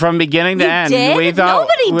 Yes, from beginning to You end. did? We thought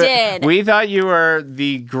Nobody did. We thought you were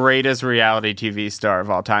the greatest reality TV star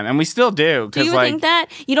of all time, and we still do. Do you think that?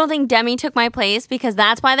 You don't think Demi took my place because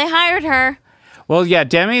that's why they hired her? Well, yeah,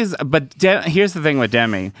 Demi's. But here's the thing with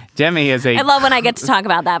Demi. Demi is a. I love when I get to talk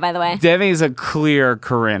about that, by the way. Demi's a clear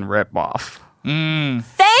Corinne ripoff.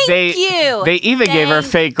 Thank you. They even gave her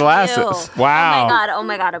Thank fake glasses. you. Wow. Oh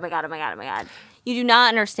my God. You do not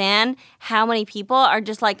understand how many people are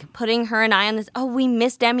just like putting her and I on this. Oh, we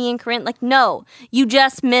miss Demi and Corinne. Like, no, you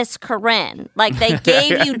just miss Corinne. Like, they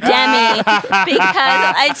gave you Demi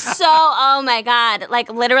because it's so, oh my God.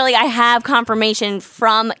 Like, literally, I have confirmation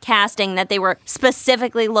from casting that they were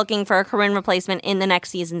specifically looking for a Corinne replacement in the next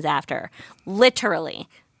seasons after. Literally.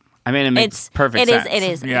 I mean, it makes perfect sense. It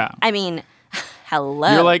is. Yeah. I mean,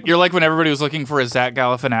 hello. You're like when everybody was looking for a Zach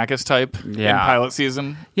Galifianakis type in Yeah. pilot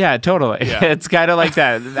season. Yeah, totally. Yeah. It's kind of like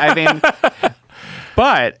that. I mean,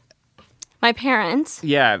 but My parents.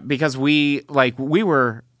 yeah, because we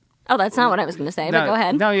were. Oh, that's not what I was going to say, but go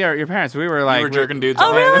ahead. No, your parents. We were like You were jerking dudes. Oh,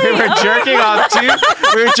 off. really? We were jerking off two.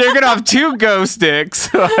 We were jerking off two ghost sticks.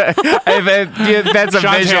 That's a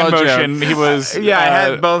Sean's visual hand joke. motion. He was. Yeah, I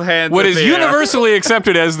had both hands. What in is the air. universally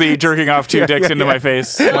accepted as the jerking off two dicks into my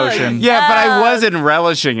face motion. Yeah, but I wasn't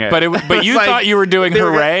relishing it. But you Like, thought you were doing they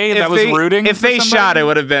were- hooray? if That was they- rooting. If for they somebody? shot, it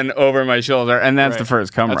would have been over my shoulder, and that's the Right.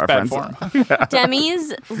 first cum That's reference. bad form.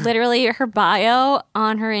 Demi's literally her bio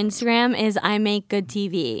on her Instagram is I make good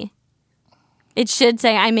TV. It should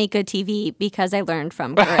say I make good TV because I learned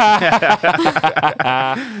from Corinne.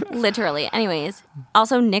 Literally. Anyways,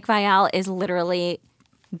 also Nick Viall is literally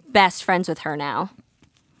best friends with her now,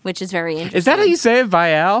 which is very interesting. Is that how you say it,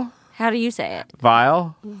 Vial? How do you say it?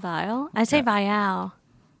 Vial? Vial? I say Viall.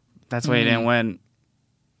 That's why he didn't win.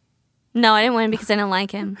 No, I didn't win because I didn't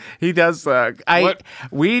like him. He does suck.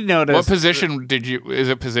 We noticed. What position did you? Is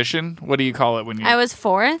it position? What do you call it when you? I was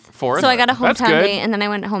fourth. Fourth? So I got a That's hometown good. date and then I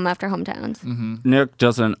went home after hometowns. Nick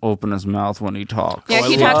doesn't open his mouth when he talks. Yeah, I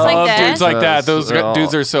he talks like love this. dudes like that. Those Oh.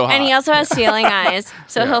 dudes are so hot. And he also has ceiling eyes.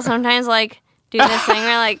 So he'll sometimes like do this thing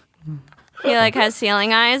where like he like has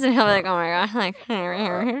ceiling eyes and he'll be like, oh my God, like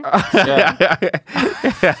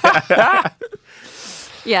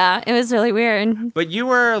yeah, it was really weird. But you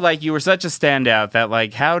were such a standout that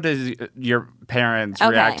like, how does your parents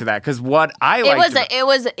Okay. react to that? Because what I It liked was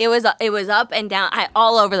up and down,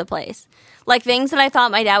 all over the place. Like things that I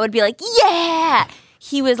thought my dad would be like, yeah,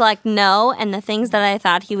 he was like, no. And the things that I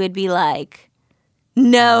thought he would be like,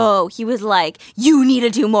 no, he was like, you need to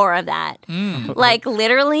do more of that. Like,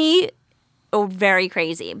 literally, very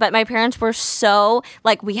crazy. But my parents were so,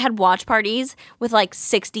 like, we had watch parties with, like,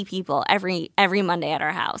 60 people every Monday at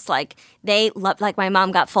our house. Like, they loved, like, my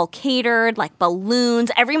mom got full catered, like,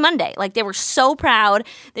 balloons every Monday. Like, they were so proud.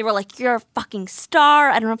 They were like, you're a fucking star.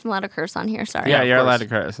 I don't know if I'm allowed to curse on here. Sorry. Yeah, you're allowed to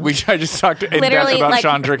curse. I just talked in Literally, depth about like,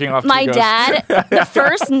 Sean drinking off my Tugos. dad, the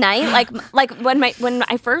first night, like when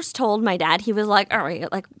I first told my dad, he was like, all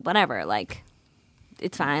right, like, whatever, like,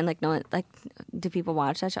 it's fine. Like, no one, like, do people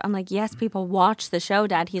watch that show? I'm like, yes, people watch the show,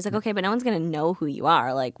 Dad. He's like, okay, but no one's going to know who you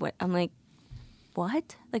are. Like, what? I'm like,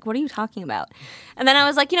 what? Like, what are you talking about? And then I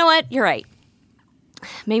was like, you know what? You're right.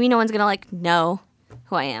 Maybe no one's going to, like, know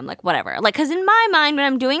who I am. Like, whatever. Like, because in my mind, when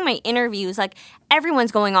I'm doing my interviews, like,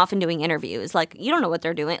 everyone's going off and doing interviews. Like, you don't know what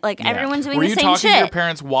they're doing. Like, everyone's doing Were the you same talking shit. to your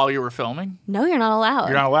parents while you were filming? No, you're not allowed.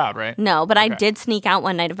 You're not allowed, right? No, but I Okay. did sneak out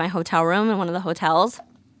one night of my hotel room in one of the hotels.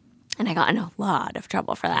 And I got in a lot of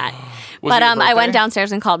trouble for that. Was But it your I went birthday?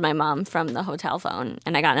 downstairs and called my mom from the hotel phone,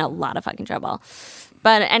 and I got in a lot of fucking trouble.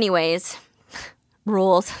 But anyways,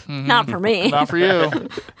 rules. Not for me. Not for you.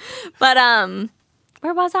 But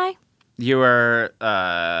where was I? You were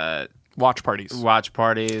Watch parties. watch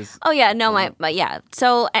parties. Oh yeah, no, my yeah.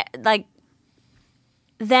 So like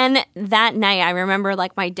then that night I remember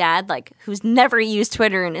like my dad, like, who's never used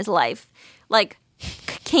Twitter in his life, like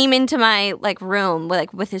came into my like room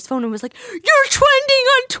with his phone and was like, "You're trending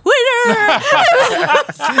on Twitter." I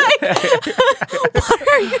was like, what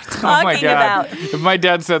are you Oh my talking God. about? If my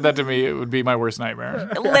dad said that to me, it would be my worst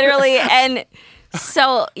nightmare. Literally. And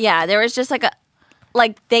so yeah, there was just like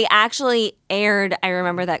they actually aired. I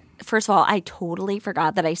remember that. First of all, I totally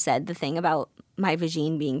forgot that I said the thing about my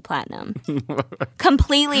vagine being platinum.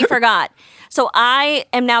 Completely forgot. So I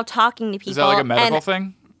am now talking to people. Is that like a medical and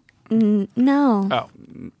thing? No. Oh.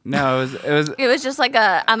 No, it was It was just like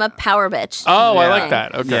I'm a power bitch. Oh, I Yeah. like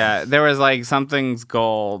that. Okay. yeah. There was like something's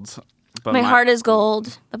gold, but My heart is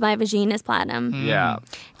gold, but my vagine is platinum. Yeah,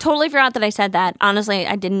 Totally forgot that I said that. Honestly,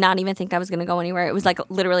 I did not even think I was going to go anywhere. It was like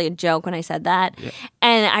literally a joke when I said that. Yeah.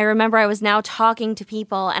 And I remember I was now talking to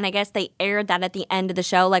people, and I guess they aired that at the end of the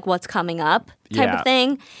show, like what's coming up type Yeah. of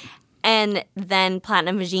thing. And then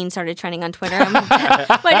Platinum Vagine started trending on Twitter. My dad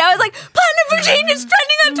was like, Platinum Vagine is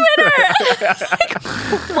trending on Twitter.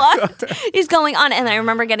 Like, what is going on? And I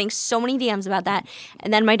remember getting so many DMs about that.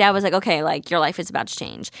 And then my dad was like, okay, like, your life is about to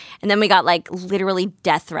change. And then we got like literally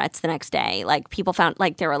death threats the next day. Like, people found,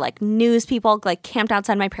 like, there were like news people like camped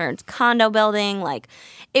outside my parents' condo building. Like,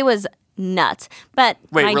 it was nuts. But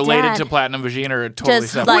Wait, my related dad, to platinum vagine or totally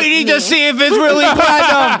just, separate? like, we need to me. see if it's really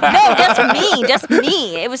platinum. No, just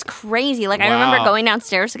me. It was crazy. Like, I remember Wow. going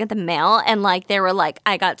downstairs to get the mail, and like they were like,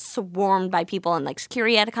 I got swarmed by people, and like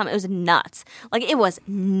security had to come. It was nuts. Like, it was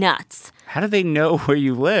nuts. How do they know where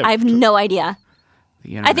you live? I have no idea.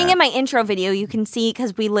 The I think internet. in my intro video you can see,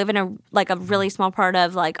 because we live in a really small part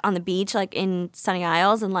of like on the beach, like in Sunny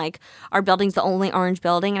Isles, and like our building's the only orange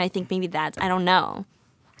building, and I think maybe that's, I don't know.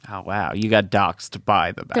 Oh wow, you got doxxed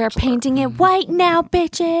by the Bachelor. They're painting it white now,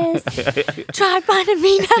 bitches. Try finding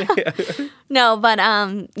me now. No, but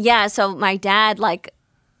yeah. So my dad like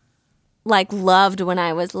loved when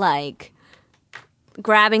I was like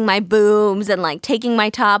grabbing my boobs and like taking my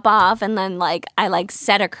top off, and then like I like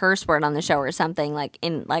said a curse word on the show or something, like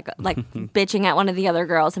in like bitching at one of the other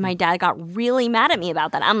girls, and my dad got really mad at me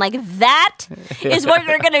about that. I'm like, that is what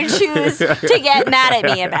you're gonna choose to get mad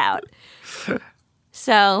at me about.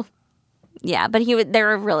 So, yeah, but they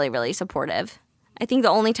were really, really supportive. I think the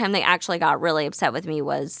only time they actually got really upset with me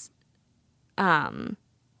was,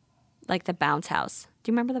 like the bounce house.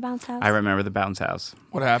 Do you remember the bounce house? I remember the bounce house.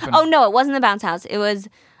 What happened? Oh no, it wasn't the bounce house. It was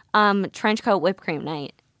trench coat whipped cream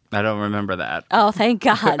night. I don't remember that. Oh, thank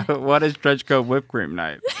God. What is trench coat whipped cream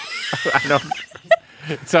night? I don't.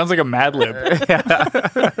 It sounds like a Mad Lib.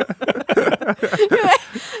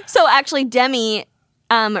 So actually, Demi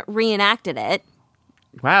reenacted it.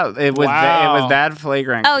 Wow, it was Wow. it was that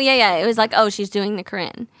flagrant. Oh yeah. It was like, oh, she's doing the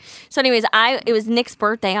Corinne. So anyways, it was Nick's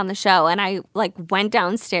birthday on the show, and I like went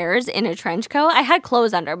downstairs in a trench coat. I had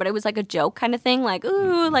clothes under, but it was like a joke kind of thing, like,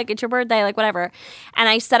 ooh, like it's your birthday, like whatever. And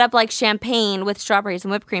I set up like champagne with strawberries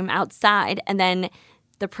and whipped cream outside, and then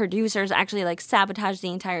the producers actually like sabotaged the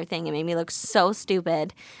entire thing and made me look so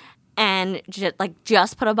stupid, and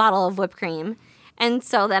just put a bottle of whipped cream And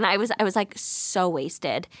so then I was like so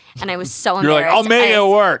wasted, and I was so You're like, embarrassed. I'll make it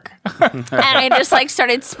work. And I just like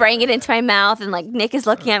started spraying it into my mouth, and like Nick is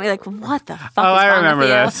looking at me like, what the fuck? Oh, is I wrong remember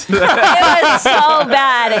with you? this. It was so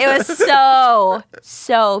bad. It was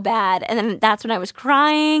so bad. And then that's when I was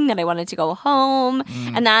crying that I wanted to go home.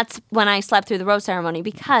 And that's when I slept through the rose ceremony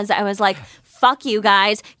because I was like, fuck you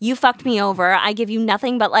guys. You fucked me over. I give you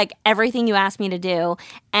nothing but like everything you asked me to do.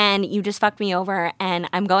 And you just fucked me over. And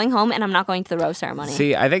I'm going home and I'm not going to the rose ceremony.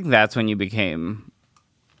 See, I think that's when you became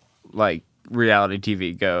like reality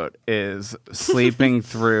TV goat, is sleeping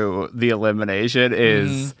through the elimination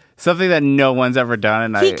is something that no one's ever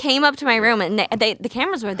done. And He came up to my room and the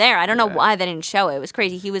cameras were there. I don't know why they didn't show it. It was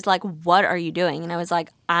crazy. He was like, what are you doing? And I was like,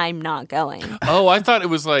 I'm not going. Oh, I thought it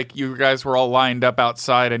was like you guys were all lined up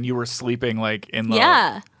outside and you were sleeping like in the.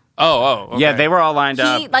 Yeah. Oh. Okay. Yeah, they were all lined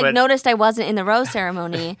up. He like but noticed I wasn't in the rose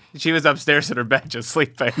ceremony. she was upstairs in her bed just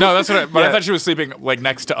sleeping. No, that's what. I Yeah. thought she was sleeping like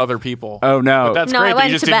next to other people. Oh no. But that's No, great I that went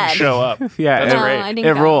you just to didn't bed. show up. Yeah, That's it, great. I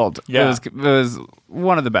didn't it go. ruled. Yeah. It was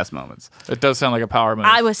one of the best moments. It does sound like a power move.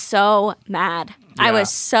 I was so mad. I Yeah.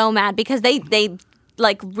 was so mad because they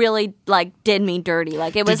like really like did me dirty.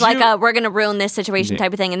 Like it was Did like you- we're gonna ruin this situation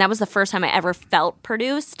type of thing. And that was the first time I ever felt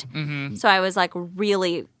produced. Mm-hmm. So I was like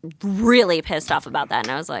really, really pissed off about that.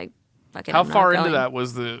 And I was like, fucking. How I'm not far into going. that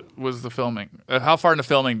was the filming? How far into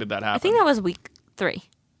filming did that happen? I think that was week 3.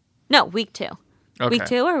 No, week 2. Okay. Week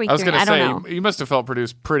 2 or week 3? I was gonna I say don't know. you must have felt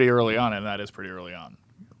produced pretty early on, and that is pretty early on.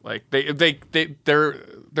 Like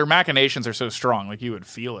their machinations are so strong. Like you would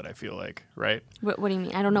feel it. I feel like, right? What do you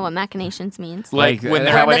mean? I don't know what machinations means. Like when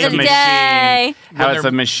they're how Word it's of a the machine. day. How When it's they're-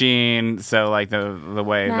 a machine, so like the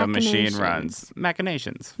way the machine Machinations. runs.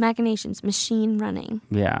 Machinations. Machinations, machine running.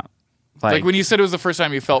 Yeah. like when you said it was the first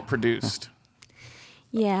time you felt produced.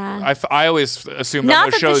 Yeah. I always assumed Not on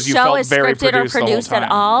that those shows the you show felt is very scripted or produced the whole produced time.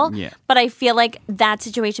 at all. Yeah. But I feel like that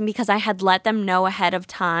situation, because I had let them know ahead of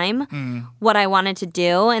time what I wanted to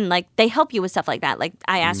do, and like they help you with stuff like that. Like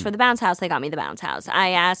I asked for the bounce house, they got me the bounce house. I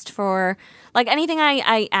asked for like anything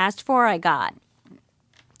I asked for, I got.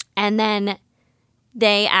 And then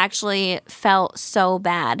they actually felt so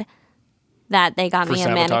bad that they got For me a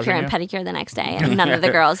manicure sabotaging and you? pedicure the next day, and none of the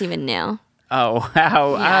girls even knew. Oh, Yeah.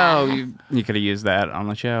 oh, you could have used that on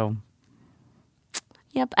the show.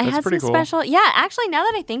 Yep, I That's had some pretty cool. special. Yeah, actually, now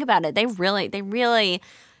that I think about it, they really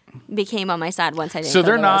became on my side once I did So the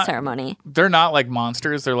they're rose not- ceremony. They're not like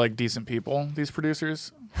monsters. They're like decent people. These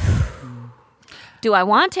producers. Do I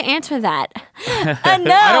want to answer that? No.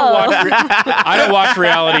 I don't watch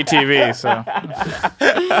reality TV, so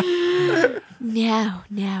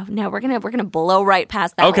No. We're gonna blow right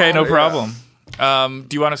past that. okay, no one. problem.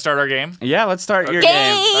 Do you want to start our game? Yeah, let's start your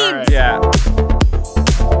Games! game. All right.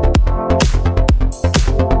 Yeah.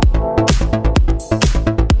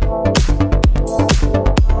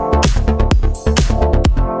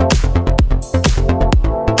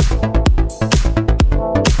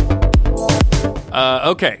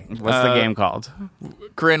 Okay. What's the game called?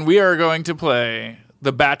 Corinne, we are going to play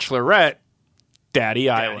The Bachelorette Daddy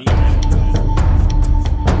Island.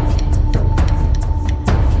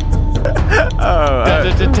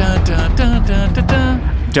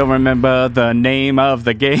 Don't remember the name of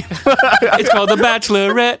the game. It's called The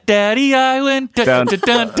Bachelorette Daddy Island. Dun, dun,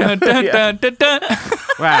 dun, dun, dun, dun, dun, dun.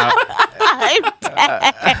 Wow.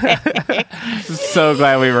 So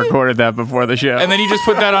glad we recorded that before the show. And then you just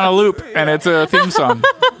put that on a loop, and it's a theme song.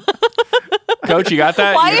 Coach, you got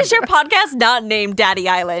that? Why You- is your podcast not named Daddy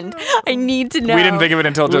Island? I need to know. We didn't think of it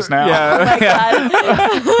until just now. Yeah,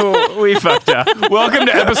 Oh my God. we fucked up. Welcome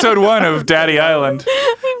to episode 1 of Daddy Island.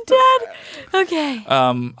 I'm dead. Okay.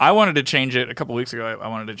 I wanted to change it a couple weeks ago. I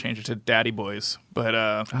wanted to change it to Daddy Boys, but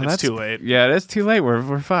it's too late. Yeah, it's too late.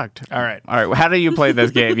 We're fucked. All right. All right. Well, how do you play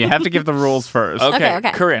this game? You have to give the rules first. Okay,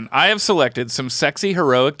 Okay. Corinne, I have selected some sexy,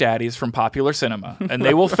 heroic daddies from popular cinema, and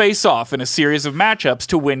they will face off in a series of matchups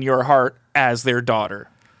to win your heart as their daughter.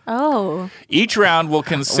 Oh. Each round will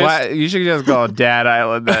consist... Why, you should just call it Dad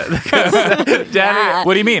Island then. Daddy. Yeah.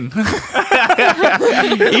 What do you mean?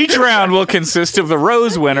 Each round will consist of the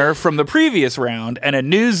rose winner from the previous round and a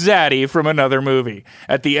new zaddy from another movie.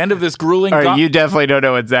 At the end of this grueling... All right, you definitely don't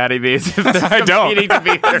know what Zaddy means. I don't. Competing to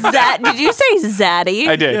be there. Did you say Zaddy?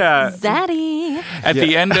 I did. Yeah. Zaddy. At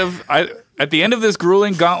the end of... At the end of this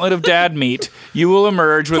grueling gauntlet of dad meat, you will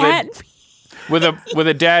emerge with Dad. with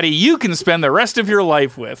a daddy you can spend the rest of your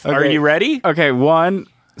life with. Are Okay. you ready? Okay, one,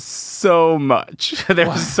 so much.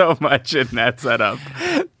 There's so much in that setup.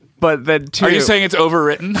 But then two... Are you saying it's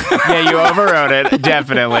overwritten? Yeah, you overwrote it,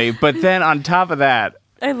 definitely. But then on top of that,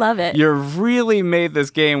 I love it. you really made this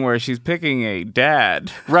game where she's picking a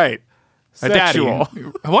dad. Right. Sexual. Daddy.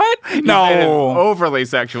 What? You made it No. overly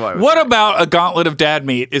sexual. I would What say. about a gauntlet of dad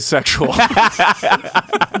meat is sexual?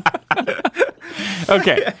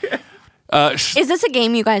 Okay. Is this a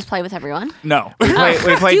game you guys play with everyone? No. we play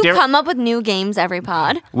Do you different? come up with new games every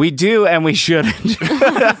pod? We do, and we shouldn't.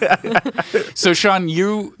 So, Sean,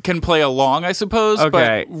 you can play along, I suppose,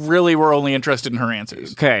 Okay. but really we're only interested in her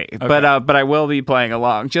answers. Okay, but I will be playing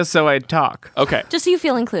along just so I talk. Okay. Just so you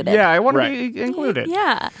feel included. Yeah, I want Right. to be included.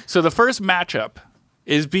 Yeah. So the first matchup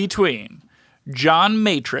is between John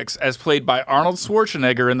Matrix, as played by Arnold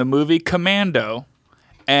Schwarzenegger in the movie Commando,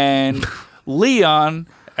 and Leon,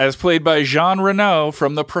 as played by Jean Reno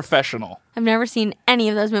from The Professional. I've never seen any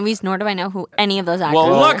of those movies, nor do I know who any of those actors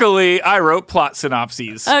Well, are. luckily, I wrote plot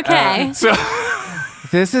synopses. Okay. So,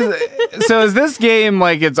 This is is this game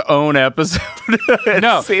like its own episode?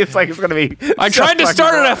 No. It seems like it's gonna be. I tried to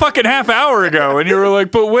start it a fucking half hour ago, and you were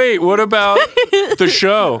like, but wait, what about the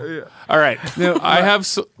show? All right. I have...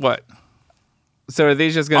 what? So are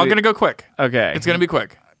these just gonna? I'm going to go quick. Okay. It's going to be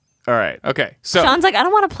quick. All right. Okay. So, Sean's like, I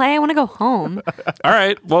don't want to play. I want to go home. all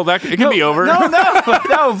right. Well, it can be over.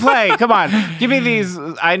 No, play. Come on. Give me these.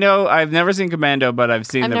 I know I've never seen Commando, but I've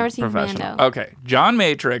seen I've The never seen Professional. Commando. Okay. John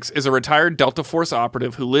Matrix is a retired Delta Force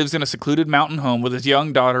operative who lives in a secluded mountain home with his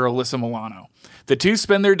young daughter, Alyssa Milano. The two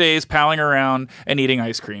spend their days palling around and eating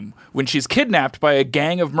ice cream. When she's kidnapped by a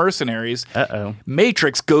gang of mercenaries,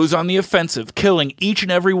 Matrix goes on the offensive, killing each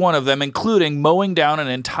and every one of them, including mowing down an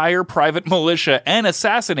entire private militia and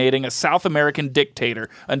assassinating a South American dictator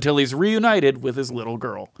until he's reunited with his little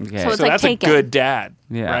girl. Okay. So it's like that's Taken. a good dad,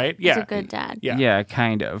 Yeah. right? He's a good dad. Yeah. Yeah,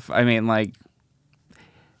 kind of. I mean, like,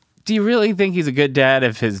 do you really think he's a good dad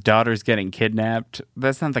if his daughter's getting kidnapped?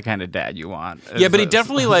 That's not the kind of dad you want. Yeah, but he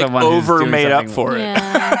definitely like Someone who's over doing made up something- for it.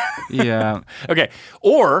 Yeah. Yeah. Okay.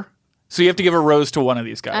 Or, so you have to give a rose to one of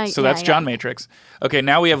these guys. So yeah, that's John yeah. Matrix. Okay,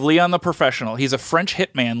 now we have Leon the Professional. He's a French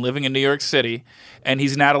hitman living in New York City, and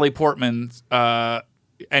he's Natalie Portman.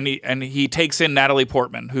 And he takes in Natalie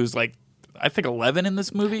Portman, who's like, I think 11 in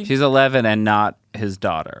this movie. She's 11 and not his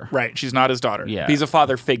daughter. Right, she's not his daughter. Yeah. He's a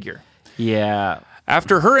father figure. Yeah.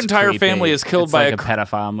 After her entire Creepy. family is killed It's by like a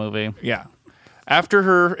pedophile movie. Yeah. After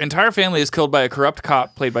her entire family is killed by a corrupt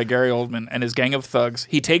cop played by Gary Oldman and his gang of thugs,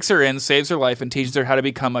 he takes her in, saves her life, and teaches her how to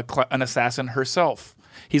become an assassin herself.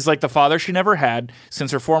 He's like the father she never had,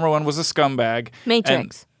 since her former one was a scumbag.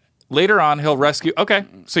 Matrix. And later on, he'll rescue. Okay,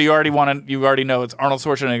 so you already know it's Arnold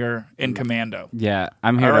Schwarzenegger in Commando. Yeah,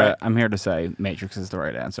 I'm here All right. I'm here to say Matrix is the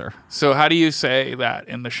right answer. So how do you say that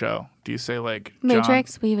in the show? Do you say like John,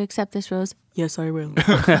 Matrix, will you accept this rose? Yes, I will. get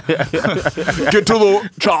to the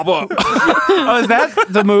chopper? Oh, is that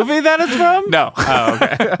the movie that it's from? No. Oh,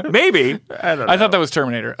 okay. Maybe. I thought that was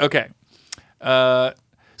Terminator. Okay.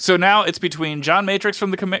 So now it's between John Matrix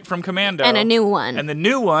from from Commando And a new one. and the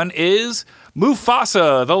new one is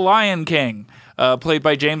Mufasa, the Lion King, played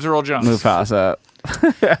by James Earl Jones. Mufasa.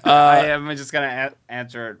 I am just gonna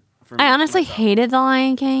answer it. For I honestly hated The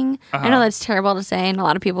Lion King. I Uh-huh. know that's terrible to say, and a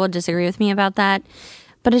lot of people would disagree with me about that.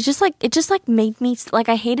 But it just made me like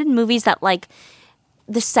I hated movies that like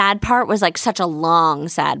the sad part was like such a long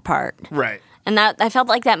sad part. Right. And that I felt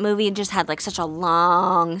like that movie just had like such a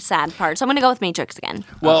long sad part. So I'm gonna go with Matrix again.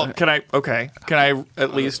 Well, can I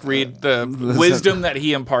at least read the wisdom that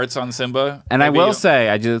he imparts on Simba? And I Maybe will you'll-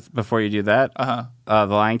 say, before you do that, The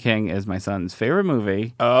Lion King is my son's favorite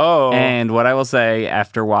movie. Oh. And what I will say,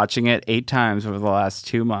 after watching it 8 times over the last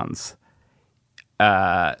 2 months,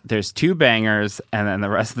 there's 2 bangers, and then the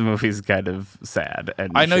rest of the movie is kind of sad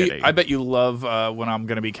and I know shitty. I bet you love When I'm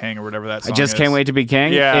Gonna Be King or whatever that song I just is. can't wait to be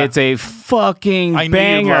king. Yeah. It's a fucking I knew you'd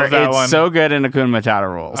banger. love that It's one. so good in Akuna Matata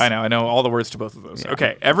rules. I know all the words to both of those.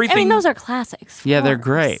 Okay, everything. I mean, those are classics. of Yeah, they're course.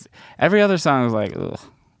 great. Every other song is like, ugh.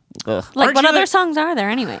 Like, Aren't what you other the- songs are there,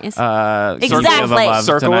 anyways? Circle of Exactly. Love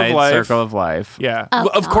Circle of tonight, Life. Circle of Life. Yeah, Oh,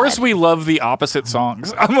 of course God. we love the opposite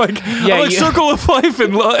songs. I'm like Yeah, Circle of Life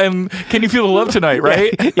and Can You Feel the Love Tonight,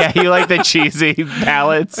 right? Yeah, you like the cheesy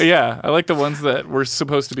ballads. Yeah, I like the ones that were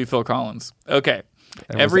supposed to be Phil Collins. Okay,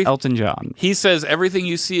 It was Elton John. he says everything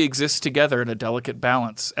you see exists together in a delicate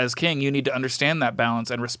balance. As king, you need to understand that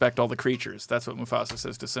balance and respect all the creatures. That's what Mufasa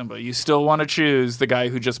says to Simba. You still want to choose the guy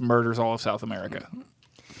who just murders all of South America.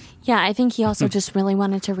 Yeah, I think he also just really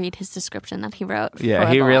wanted to read his description that he wrote. Yeah,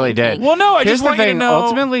 for he The really Lion did. King. Well, no, I Here's just the want you to thing. know.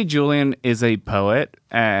 Ultimately, Julian is a poet,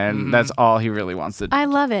 and that's all he really wants to do. I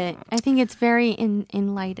love it. I think it's very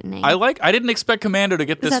enlightening. I didn't expect Commando to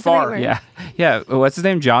get Is this that the right far. word? Yeah. Yeah. What's his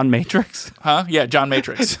name? John Matrix? Huh? Yeah, John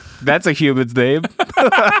Matrix. That's a human's name.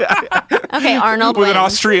 Okay, Arnold With an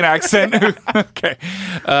wins. Austrian accent. Okay.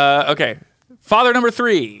 Okay. Father number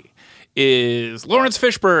 3 is Lawrence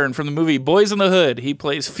Fishburne from the movie Boys in the Hood. He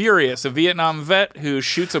plays Furious, a Vietnam vet who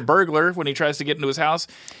shoots a burglar when he tries to get into his house.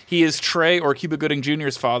 He is Trey, or Cuba Gooding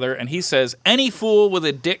Jr.'s father, and he says, any fool with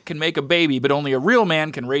a dick can make a baby, but only a real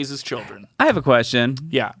man can raise his children. I have a question.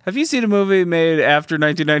 Yeah. Have you seen a movie made after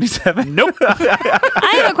 1997? Nope.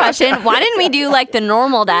 I have a question. Why didn't we do like the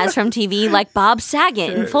normal dads from TV, like Bob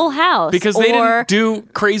Saget in Full House? Because they didn't do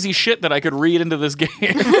crazy shit that I could read into this game.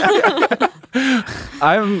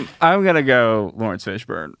 I'm gonna go Lawrence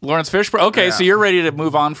Fishburne. Lawrence Fishburne. Okay, so you're ready to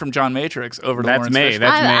move on from John Matrix over to That's Lawrence me. Fishburne.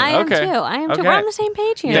 That's me. I am Okay. too. I am too. Okay. We're on the same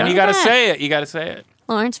page here. Then you got to Look at say it. You got to say it. that.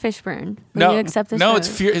 Lawrence Fishburne. Will No, you accept this no,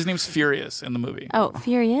 rose? his name's Furious in the movie. Oh,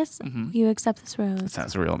 Furious? Will you accept this rose?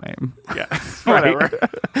 That's a real name. Yeah, whatever.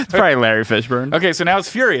 It's probably Larry Fishburne. Okay, so now it's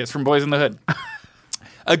Furious from Boys in the Hood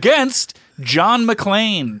against John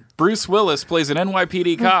McClane. Bruce Willis plays an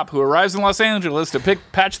NYPD cop who arrives in Los Angeles to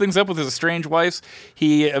patch things up with his estranged wife.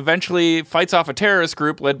 He eventually fights off a terrorist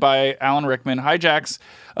group led by Alan Rickman, hijacks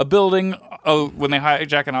a building. Oh, when they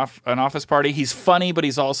hijack an office party, he's funny, but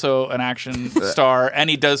he's also an action star, and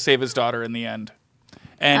he does save his daughter in the end.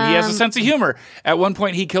 And he has a sense of humor. At one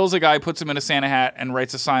point, he kills a guy, puts him in a Santa hat, and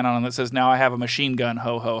writes a sign on him that says, "Now I have a machine gun,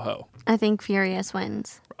 ho, ho, ho." I think Furious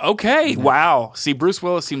wins. Okay, wow. See, Bruce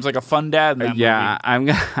Willis seems like a fun dad in that Yeah, I'm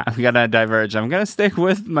gonna diverge. I'm gonna stick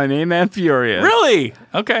with my main man, Furious. movie. Really?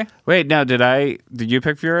 Okay. Wait, no, did you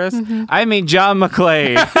pick Furious? I mean John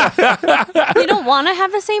McClane. You don't want to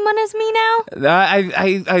have the same one as me now?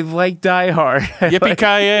 I like Die Hard.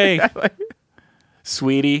 Yippee-ki-yay.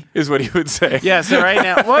 Sweetie is what he would say. Yeah, so right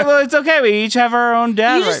now, well, it's okay. We each have our own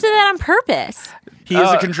dad. You just did that on purpose. He is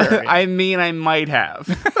a contrarian. I mean, I might have.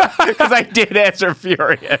 Because I did answer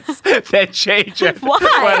Furious. That changed it. Why?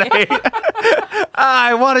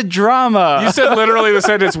 I want a drama. You said literally the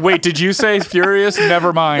sentence, wait, did you say Furious?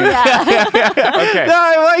 Never mind. Okay. No,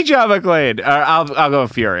 I like John McClane. I'll go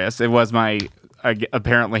Furious. It was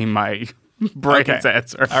apparently my brain's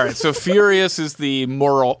answer. All right. So Furious is the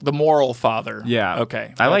moral father. Yeah.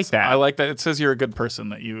 Okay. I like that. I like that. It says you're a good person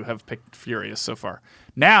that you have picked Furious so far.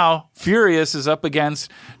 Now, Furious is up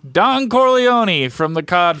against Don Corleone from The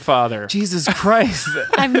Godfather. Jesus Christ.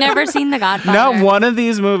 I've never seen The Godfather. Not one of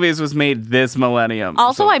these movies was made this millennium.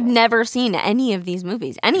 Also, I've never seen any of these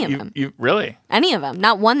movies. Any of them. You really? Any of them.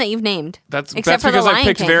 Not one that you've named. That's except for because The I Lion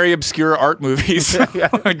picked King. very obscure art movies,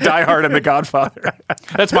 like Die Hard and The Godfather.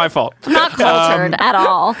 That's my fault. I'm not cultured at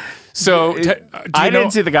all. So I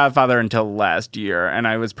didn't see The Godfather until last year, and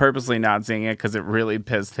I was purposely not seeing it because it really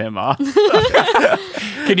pissed him off.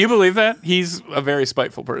 Can you believe that? He's a very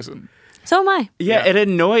spiteful person. So am I. Yeah, it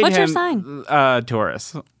annoyed What's him. your sign?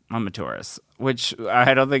 Taurus. I'm a Taurus, which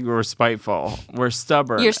I don't think we're spiteful. We're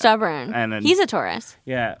stubborn. You're stubborn. And then- He's a Taurus.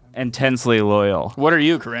 Yeah, intensely loyal. What are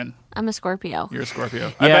you, Corinne? I'm a Scorpio. You're a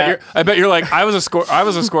Scorpio. Yeah. I bet you're like I was a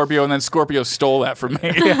Scorpio, and then Scorpio stole that from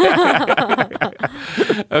me.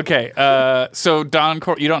 Okay, so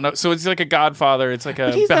you don't know. So it's like a Godfather. It's like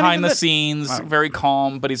a he's not behind even the the- scenes, very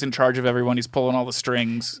calm, but he's in charge of everyone. He's pulling all the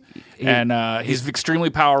strings, and he's extremely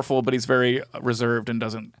powerful, but he's very reserved and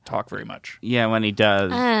doesn't talk very much. Yeah, when he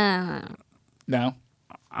does. No,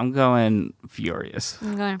 I'm going Furious.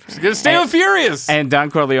 I'm going for gonna stay with Furious. And Don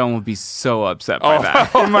Corleone will be so upset by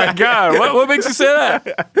that. Oh my God! What makes you say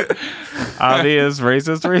that? Obvious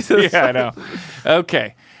racist. Yeah, I know.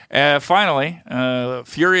 Okay. Finally,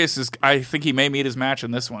 Furious is. I think he may meet his match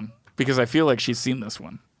in this one because I feel like she's seen this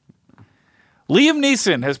one. Liam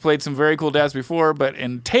Neeson has played some very cool dads before, but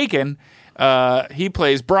in Taken, he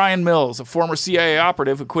plays Brian Mills, a former CIA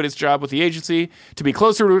operative who quit his job with the agency to be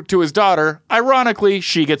closer to his daughter. Ironically,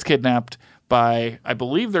 she gets kidnapped by, I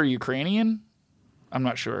believe they're Ukrainian. I'm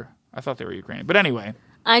not sure. I thought they were Ukrainian. But anyway,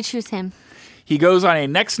 I choose him. he goes on a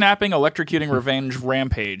neck-snapping, electrocuting revenge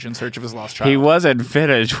rampage in search of his lost child. He wasn't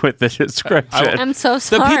finished with the description. I'm so The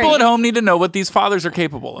sorry. people at home need to know what these fathers are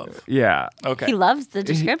capable of. Yeah. Okay. He loves the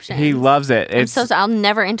description. He loves it. I'm so sorry. I'll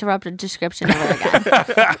never interrupt a description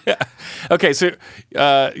ever again. Okay, so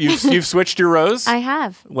you've switched your rose? I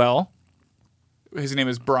have. Well, his name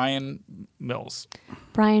is Brian Mills.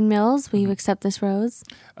 Brian Mills, will you accept this rose?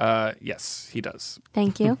 Yes, he does.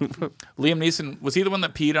 Thank you. Liam Neeson, was he the one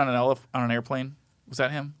that peed on an airplane? Was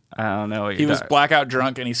that him? I don't know what He was blackout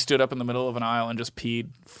drunk and he stood up in the middle of an aisle and just peed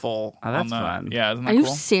full. Oh, that's on the, fun. Yeah, isn't that Are you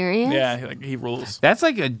cool? serious? Yeah, he rules. That's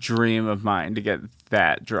like a dream of mine to get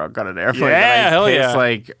that drunk on an airplane. Yeah, hell It's yeah.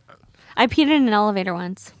 like I peed in an elevator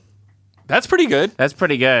once. That's pretty good. that's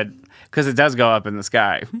pretty good because it does go up in the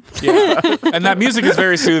sky. Yeah. And that music is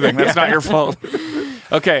very soothing. That's not your fault.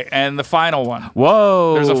 Okay, and the final one.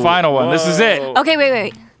 Whoa! There's a final one. This is it. Okay,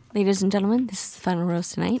 wait. Ladies and gentlemen, this is the final rose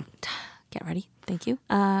tonight. Get ready. Thank you.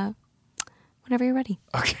 Whenever you're ready.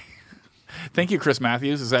 Okay. Thank you, Chris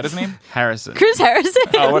Matthews. Is that his name? Harrison. Chris Harrison.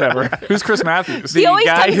 Oh, whatever. Who's Chris Matthews? He always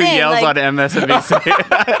guy comes who in, yells like- on MSNBC.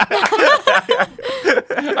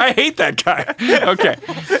 I hate that guy. Okay.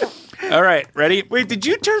 All right. Ready? Wait, did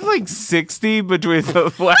you turn like 60 between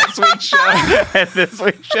the last week's show and this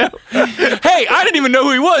week's show? Hey, I didn't even know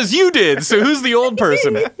who he was. You did. So who's the old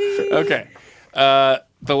person? Okay. The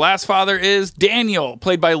last father is Daniel,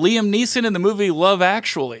 played by Liam Neeson in the movie Love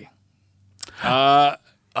Actually. Haven't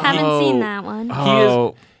seen that one.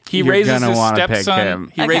 He you're raises gonna his wanna pick stepson.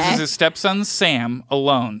 him. He Okay. raises his stepson Sam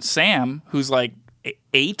alone. Sam, who's like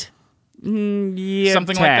 8, Yeah,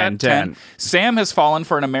 something 10, like that. 10. Sam has fallen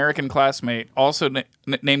for an American classmate, also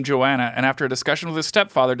named Joanna, and after a discussion with his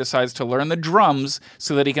stepfather, decides to learn the drums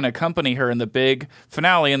so that he can accompany her in the big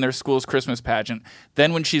finale in their school's Christmas pageant.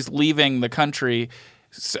 Then, when she's leaving the country,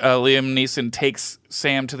 Liam Neeson takes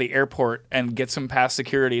Sam to the airport and gets him past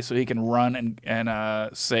security so he can run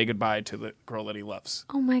and say goodbye to the girl that he loves.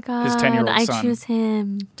 Oh my god. 10-year-old I son. choose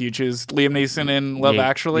him. Do you choose Liam Neeson in Love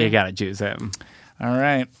Actually? You gotta choose him. All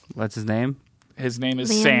right. What's his name? His name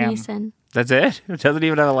is Liam Sam. Neeson. That's it? It doesn't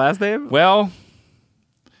even have a last name? Well,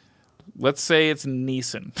 let's say it's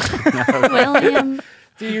Neeson. William.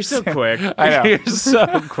 Dude, you're so quick. I know. You're so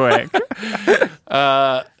quick.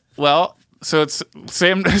 Well, so it's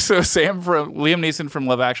Sam. So Sam from Liam Neeson from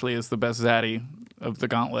Love Actually is the best zaddy of the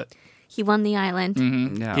gauntlet. He won the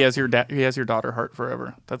island. Yeah. He has your daughter heart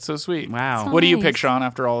forever. That's so sweet. Wow. So What do you nice. pick, Sean?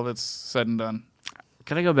 After all of it's said and done,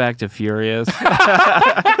 Can I go back to Furious?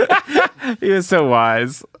 He was so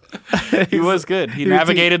wise. he was good. He would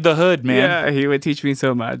navigated the hood, man. Yeah, he would teach me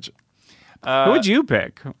so much. Who would you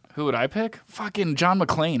pick? Who would I pick? Fucking John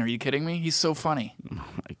McClane. Are you kidding me? He's so funny.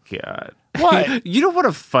 My God. What? You don't want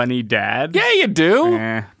a funny dad? Yeah, you do.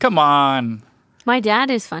 Eh. Come on. My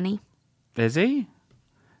dad is funny. Is he?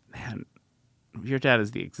 Man, your dad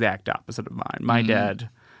is the exact opposite of mine. My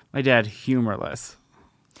dad, humorless.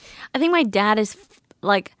 I think my dad is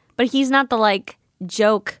like, but he's not the like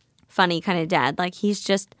joke funny kind of dad. Like he's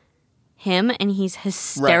just him and he's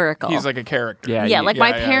hysterical. Right. He's like a character. Yeah, yeah, you- like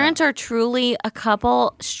my parents are truly a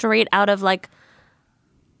couple straight out of like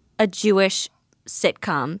a Jewish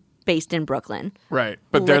sitcom based in Brooklyn. Right.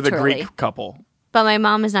 But they're the Literally. Greek couple. But my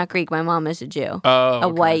mom is not Greek. My mom is a Jew. Oh, a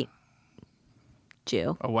okay. white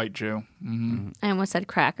Jew. A white Jew. I almost said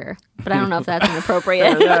cracker, but I don't know if that's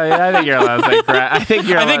inappropriate. Yeah, I think you're allowed to say crack. I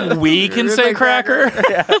think We can say cracker.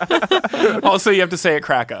 Also, you have to say it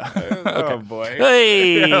cracka. Oh boy.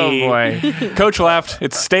 Hey. Oh boy. Coach left.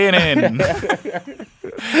 It's staying in.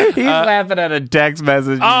 He's laughing at a text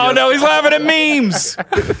message. Oh, no, he's laughing at memes.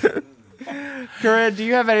 Corinne, do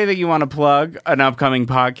you have anything you want to plug? An upcoming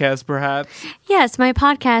podcast, perhaps? Yes, my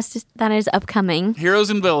podcast that is upcoming. Heroes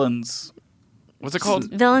and Villains. What's it called?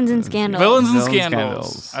 Villains and Scandals. Villains and Villains and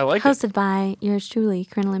Scandals. Scandals. I like it. Hosted by yours truly,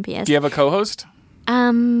 Corinne Olympius. Do you have a co-host?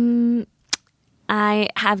 I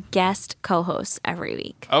have guest co-hosts every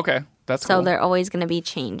week. Okay. That's So cool. they're always going to be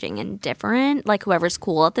changing and different, like whoever's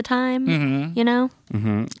cool at the time, Mm-hmm. you know?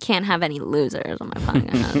 Can't have any losers on my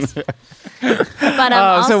podcast. But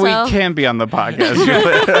also, so we can be on the podcast.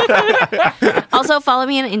 also follow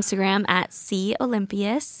me on Instagram at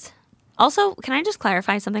COlympius. Also, can I just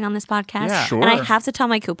clarify something on this podcast? Yeah. Sure. And I have to tell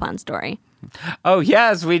my coupon story. Oh,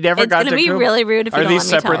 yes. We never It's got going to to be Coop. really rude if you Are don't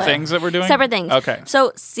these let me separate tell things it. that we're doing? Separate things. Okay.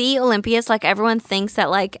 So C Olympius, like everyone thinks that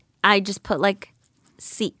like I just put like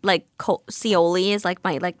C like Cioli is like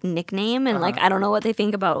my like nickname, and like I don't know what they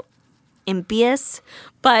think about Impious,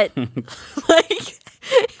 but like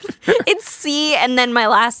it's C and then my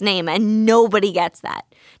last name, and nobody gets that.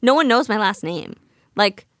 No one knows my last name.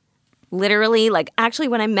 Like literally, like actually,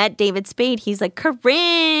 when I met David Spade, he's like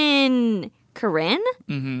Corinne. Corinne?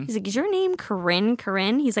 Mm-hmm. He's like, is your name Corinne?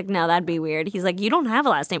 Corinne? He's like, no, that'd be weird. He's like, you don't have a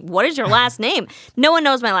last name. What is your last name? No one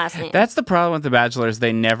knows my last name. That's the problem with The Bachelors.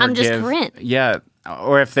 They never I'm just give... Corinne. Yeah.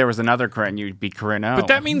 Or if there was another Corinne, you'd be Corinne O. But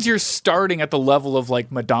that means you're starting at the level of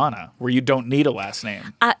like Madonna, where you don't need a last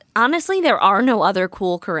name. Honestly, there are no other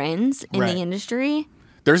cool Corinnes in Right. the industry.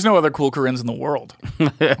 There's no other cool Corinnes in the world.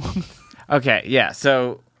 Okay, yeah.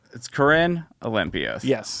 So it's Corinne Olympios.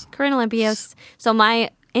 Yes. Corinne Olympios. So my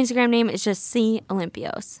Instagram name is just C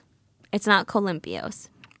Olympios. It's not Colympios.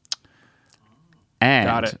 And,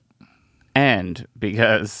 Got it. And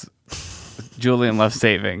because Julian loves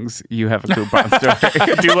savings. You have a coupon story.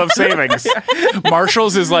 I do love savings.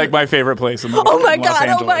 Marshalls is like my favorite place in the Oh my in Los god!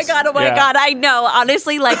 Oh my Angeles. god! Oh my Yeah. god! I know.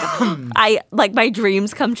 Honestly, like my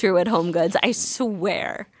dreams come true at Home Goods. I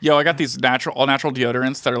swear. Yo, I got these all natural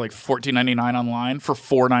deodorants that are like $14.99 online for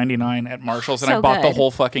 $4.99 at Marshalls, and So I bought the good.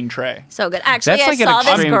 whole fucking tray. So good. Actually, That's I like an saw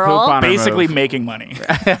this extreme girl. coupon Basically move. making money.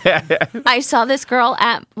 I saw this girl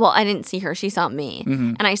at. Well, I didn't see her. She saw me,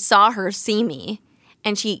 Mm-hmm. and I saw her see me,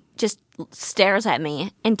 and she just stares at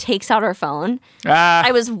me and takes out her phone.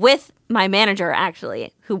 I was with my manager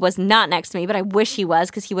actually, who was not next to me, but I wish he was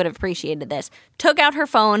because he would have appreciated this. Took out her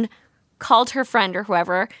phone, called her friend or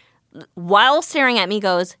whoever, while staring at me,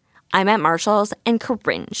 goes, "I'm at Marshall's," and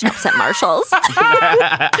Corinne shops at Marshall's.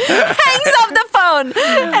 Hangs up the phone,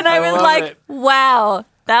 and I was love like, it. "Wow."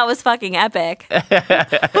 That was fucking epic. And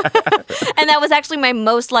that was actually my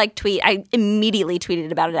most liked tweet. I immediately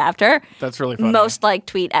tweeted about it after. That's really funny. Most liked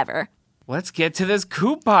tweet ever. Let's get to this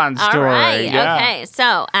coupon story. All right. yeah. Okay.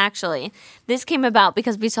 So actually, this came about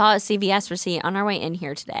because we saw a CVS receipt on our way in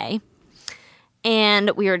here today.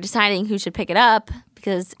 And we were deciding who should pick it up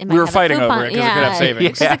because it might We were have a fighting coupon. over it 'cause it could have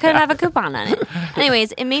savings. Because it could have a coupon on it.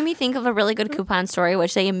 Anyways, it made me think of a really good coupon story,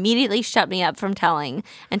 which they immediately shut me up from telling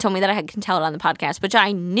and told me that I can tell it on the podcast, which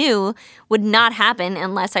I knew would not happen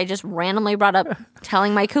unless I just randomly brought up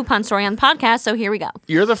telling my coupon story on the podcast. So here we go.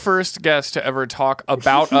 You're the first guest to ever talk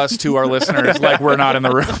about us to our listeners like we're not in the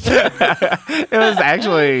room. It was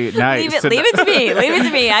actually nice. Leave it to me. Leave it to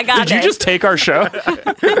me. I got Did you this. just take our show?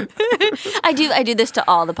 I do this to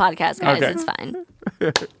all the podcast guys. Okay. It's fine.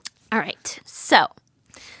 All right. So,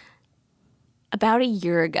 about a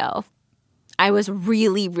year ago, I was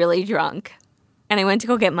really, really drunk, and I went to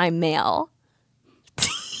go get my mail.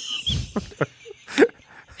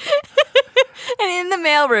 And in the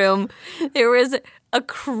mailroom, there was a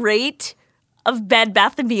crate of Bed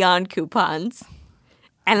Bath & Beyond coupons.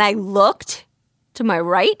 And I looked to my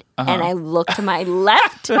right and I looked to my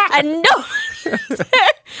left and no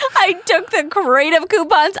I took the crate of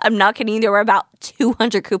coupons. I'm not kidding. There were about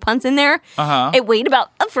 200 coupons in there. It weighed about,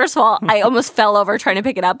 first of all, I almost fell over trying to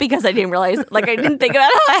pick it up because I didn't realize, like I didn't think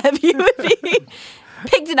about how heavy it would be.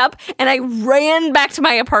 Picked it up and I ran back to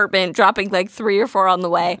my apartment, dropping like 3 or 4 on the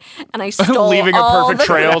way. And I stole Leaving a all perfect the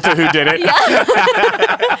trail to who did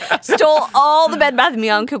it. stole all the Bed Bath &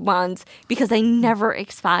 Beyond coupons because they never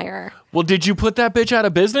expire. Well, did you put that bitch out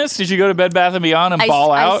of business? Did you go to Bed Bath & Beyond and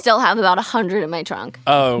ball I out? still have about 100 in my trunk.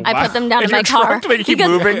 Oh, I wow. put them down in your my car trunk? They keep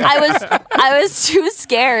because moving? I was too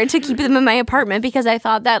scared to keep them in my apartment because I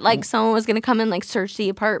thought that like someone was gonna come and like search the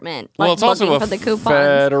apartment, like Well, it's also looking a for the coupons.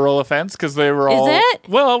 federal offense because they were all. it?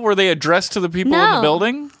 Well, were they addressed to the people in the No.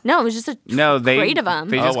 building? No, it was just a crate of them.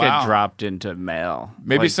 They just Oh, wow. get dropped into mail.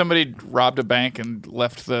 Maybe Like, somebody robbed a bank and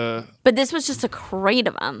left the. But this was just a crate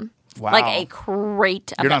of them. Wow. Like a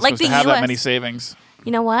crate of You're them. not Like supposed the to have US. that many savings.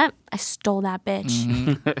 You know what? I stole that bitch.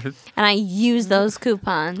 Mm-hmm. And I used those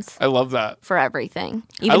coupons I love that. for everything.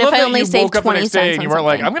 I Even love if I that only you saved woke up the 20 next day cents and on you weren't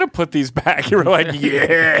like, something. I'm going to put these back. You were like,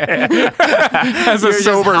 yeah. As a You're just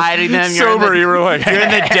sober, hiding them. You're in sober, the- you were like, You're in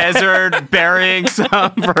the desert burying some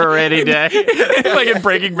for a rainy day. like in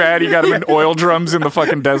Breaking Bad, you got them in oil drums in the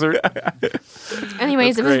fucking desert.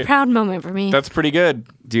 Anyways, it was a great. proud moment for me. That's pretty good.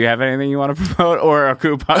 Do you have anything you want to promote or a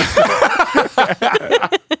coupon?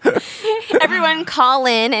 Everyone call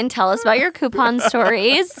in and tell us about your coupon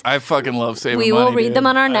stories. I fucking love saving We money. will read dude. them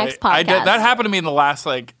on our next I did, podcast. that happened to me in the last,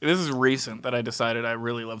 like, this is recent that I decided I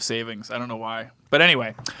really love savings. I don't know why. But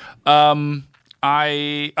anyway,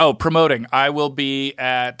 promoting. I will be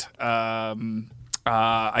at, I'll be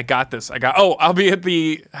at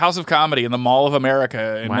the House of Comedy in the Mall of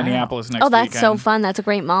America in Wow. Minneapolis next Oh, that's so weekend. fun. That's a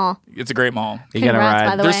great mall. It's a great mall. You gonna Congrats, by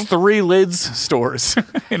ride? the There's way. 3 Lids stores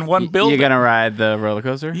in one building. You gonna ride the roller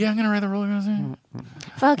coaster? Yeah, I'm going to ride the roller coaster.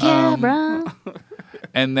 Fuck yeah, bro.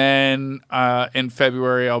 And then in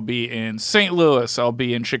February, I'll be in St. Louis. I'll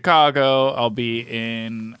be in Chicago. I'll be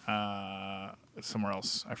in somewhere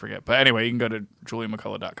else. I forget. But anyway, you can go to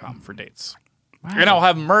julianmccullough.com for dates. Wow. And I'll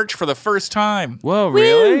have merch for the first time. Whoa,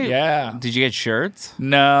 really? Yeah. Did you get shirts?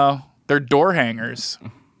 No, they're door hangers.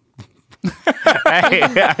 Hey.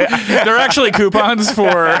 They're actually coupons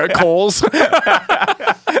for Kohl's.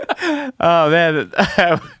 Oh man,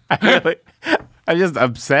 I'm just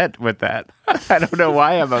upset with that. I don't know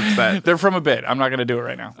why I'm upset. They're from a bit. I'm not going to do it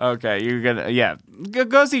right now. Okay, you're gonna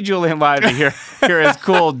go see Julian live to hear his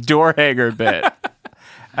cool door hanger bit.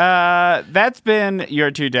 That's been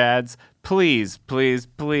your 2 dads. Please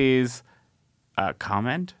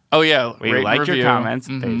comment. Oh, yeah. We rate and like your review. comments.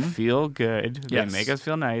 Mhm. They feel good. Yes. They make us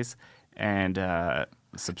feel nice. And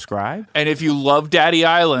subscribe. And if you love Daddy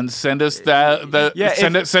Island, send us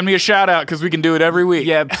send me a shout out because we can do it every week.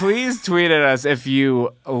 Yeah, please tweet at us if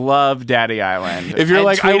you love Daddy Island. If you're and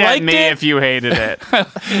like, tweet I at liked me it. if you hated it.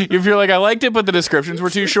 If you're like, I liked it, but the descriptions were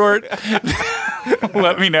too short,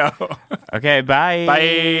 let me know. Okay, bye.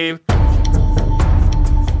 Bye.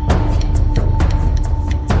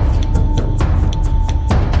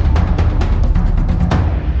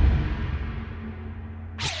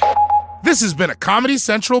 This has been a Comedy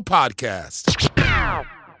Central podcast.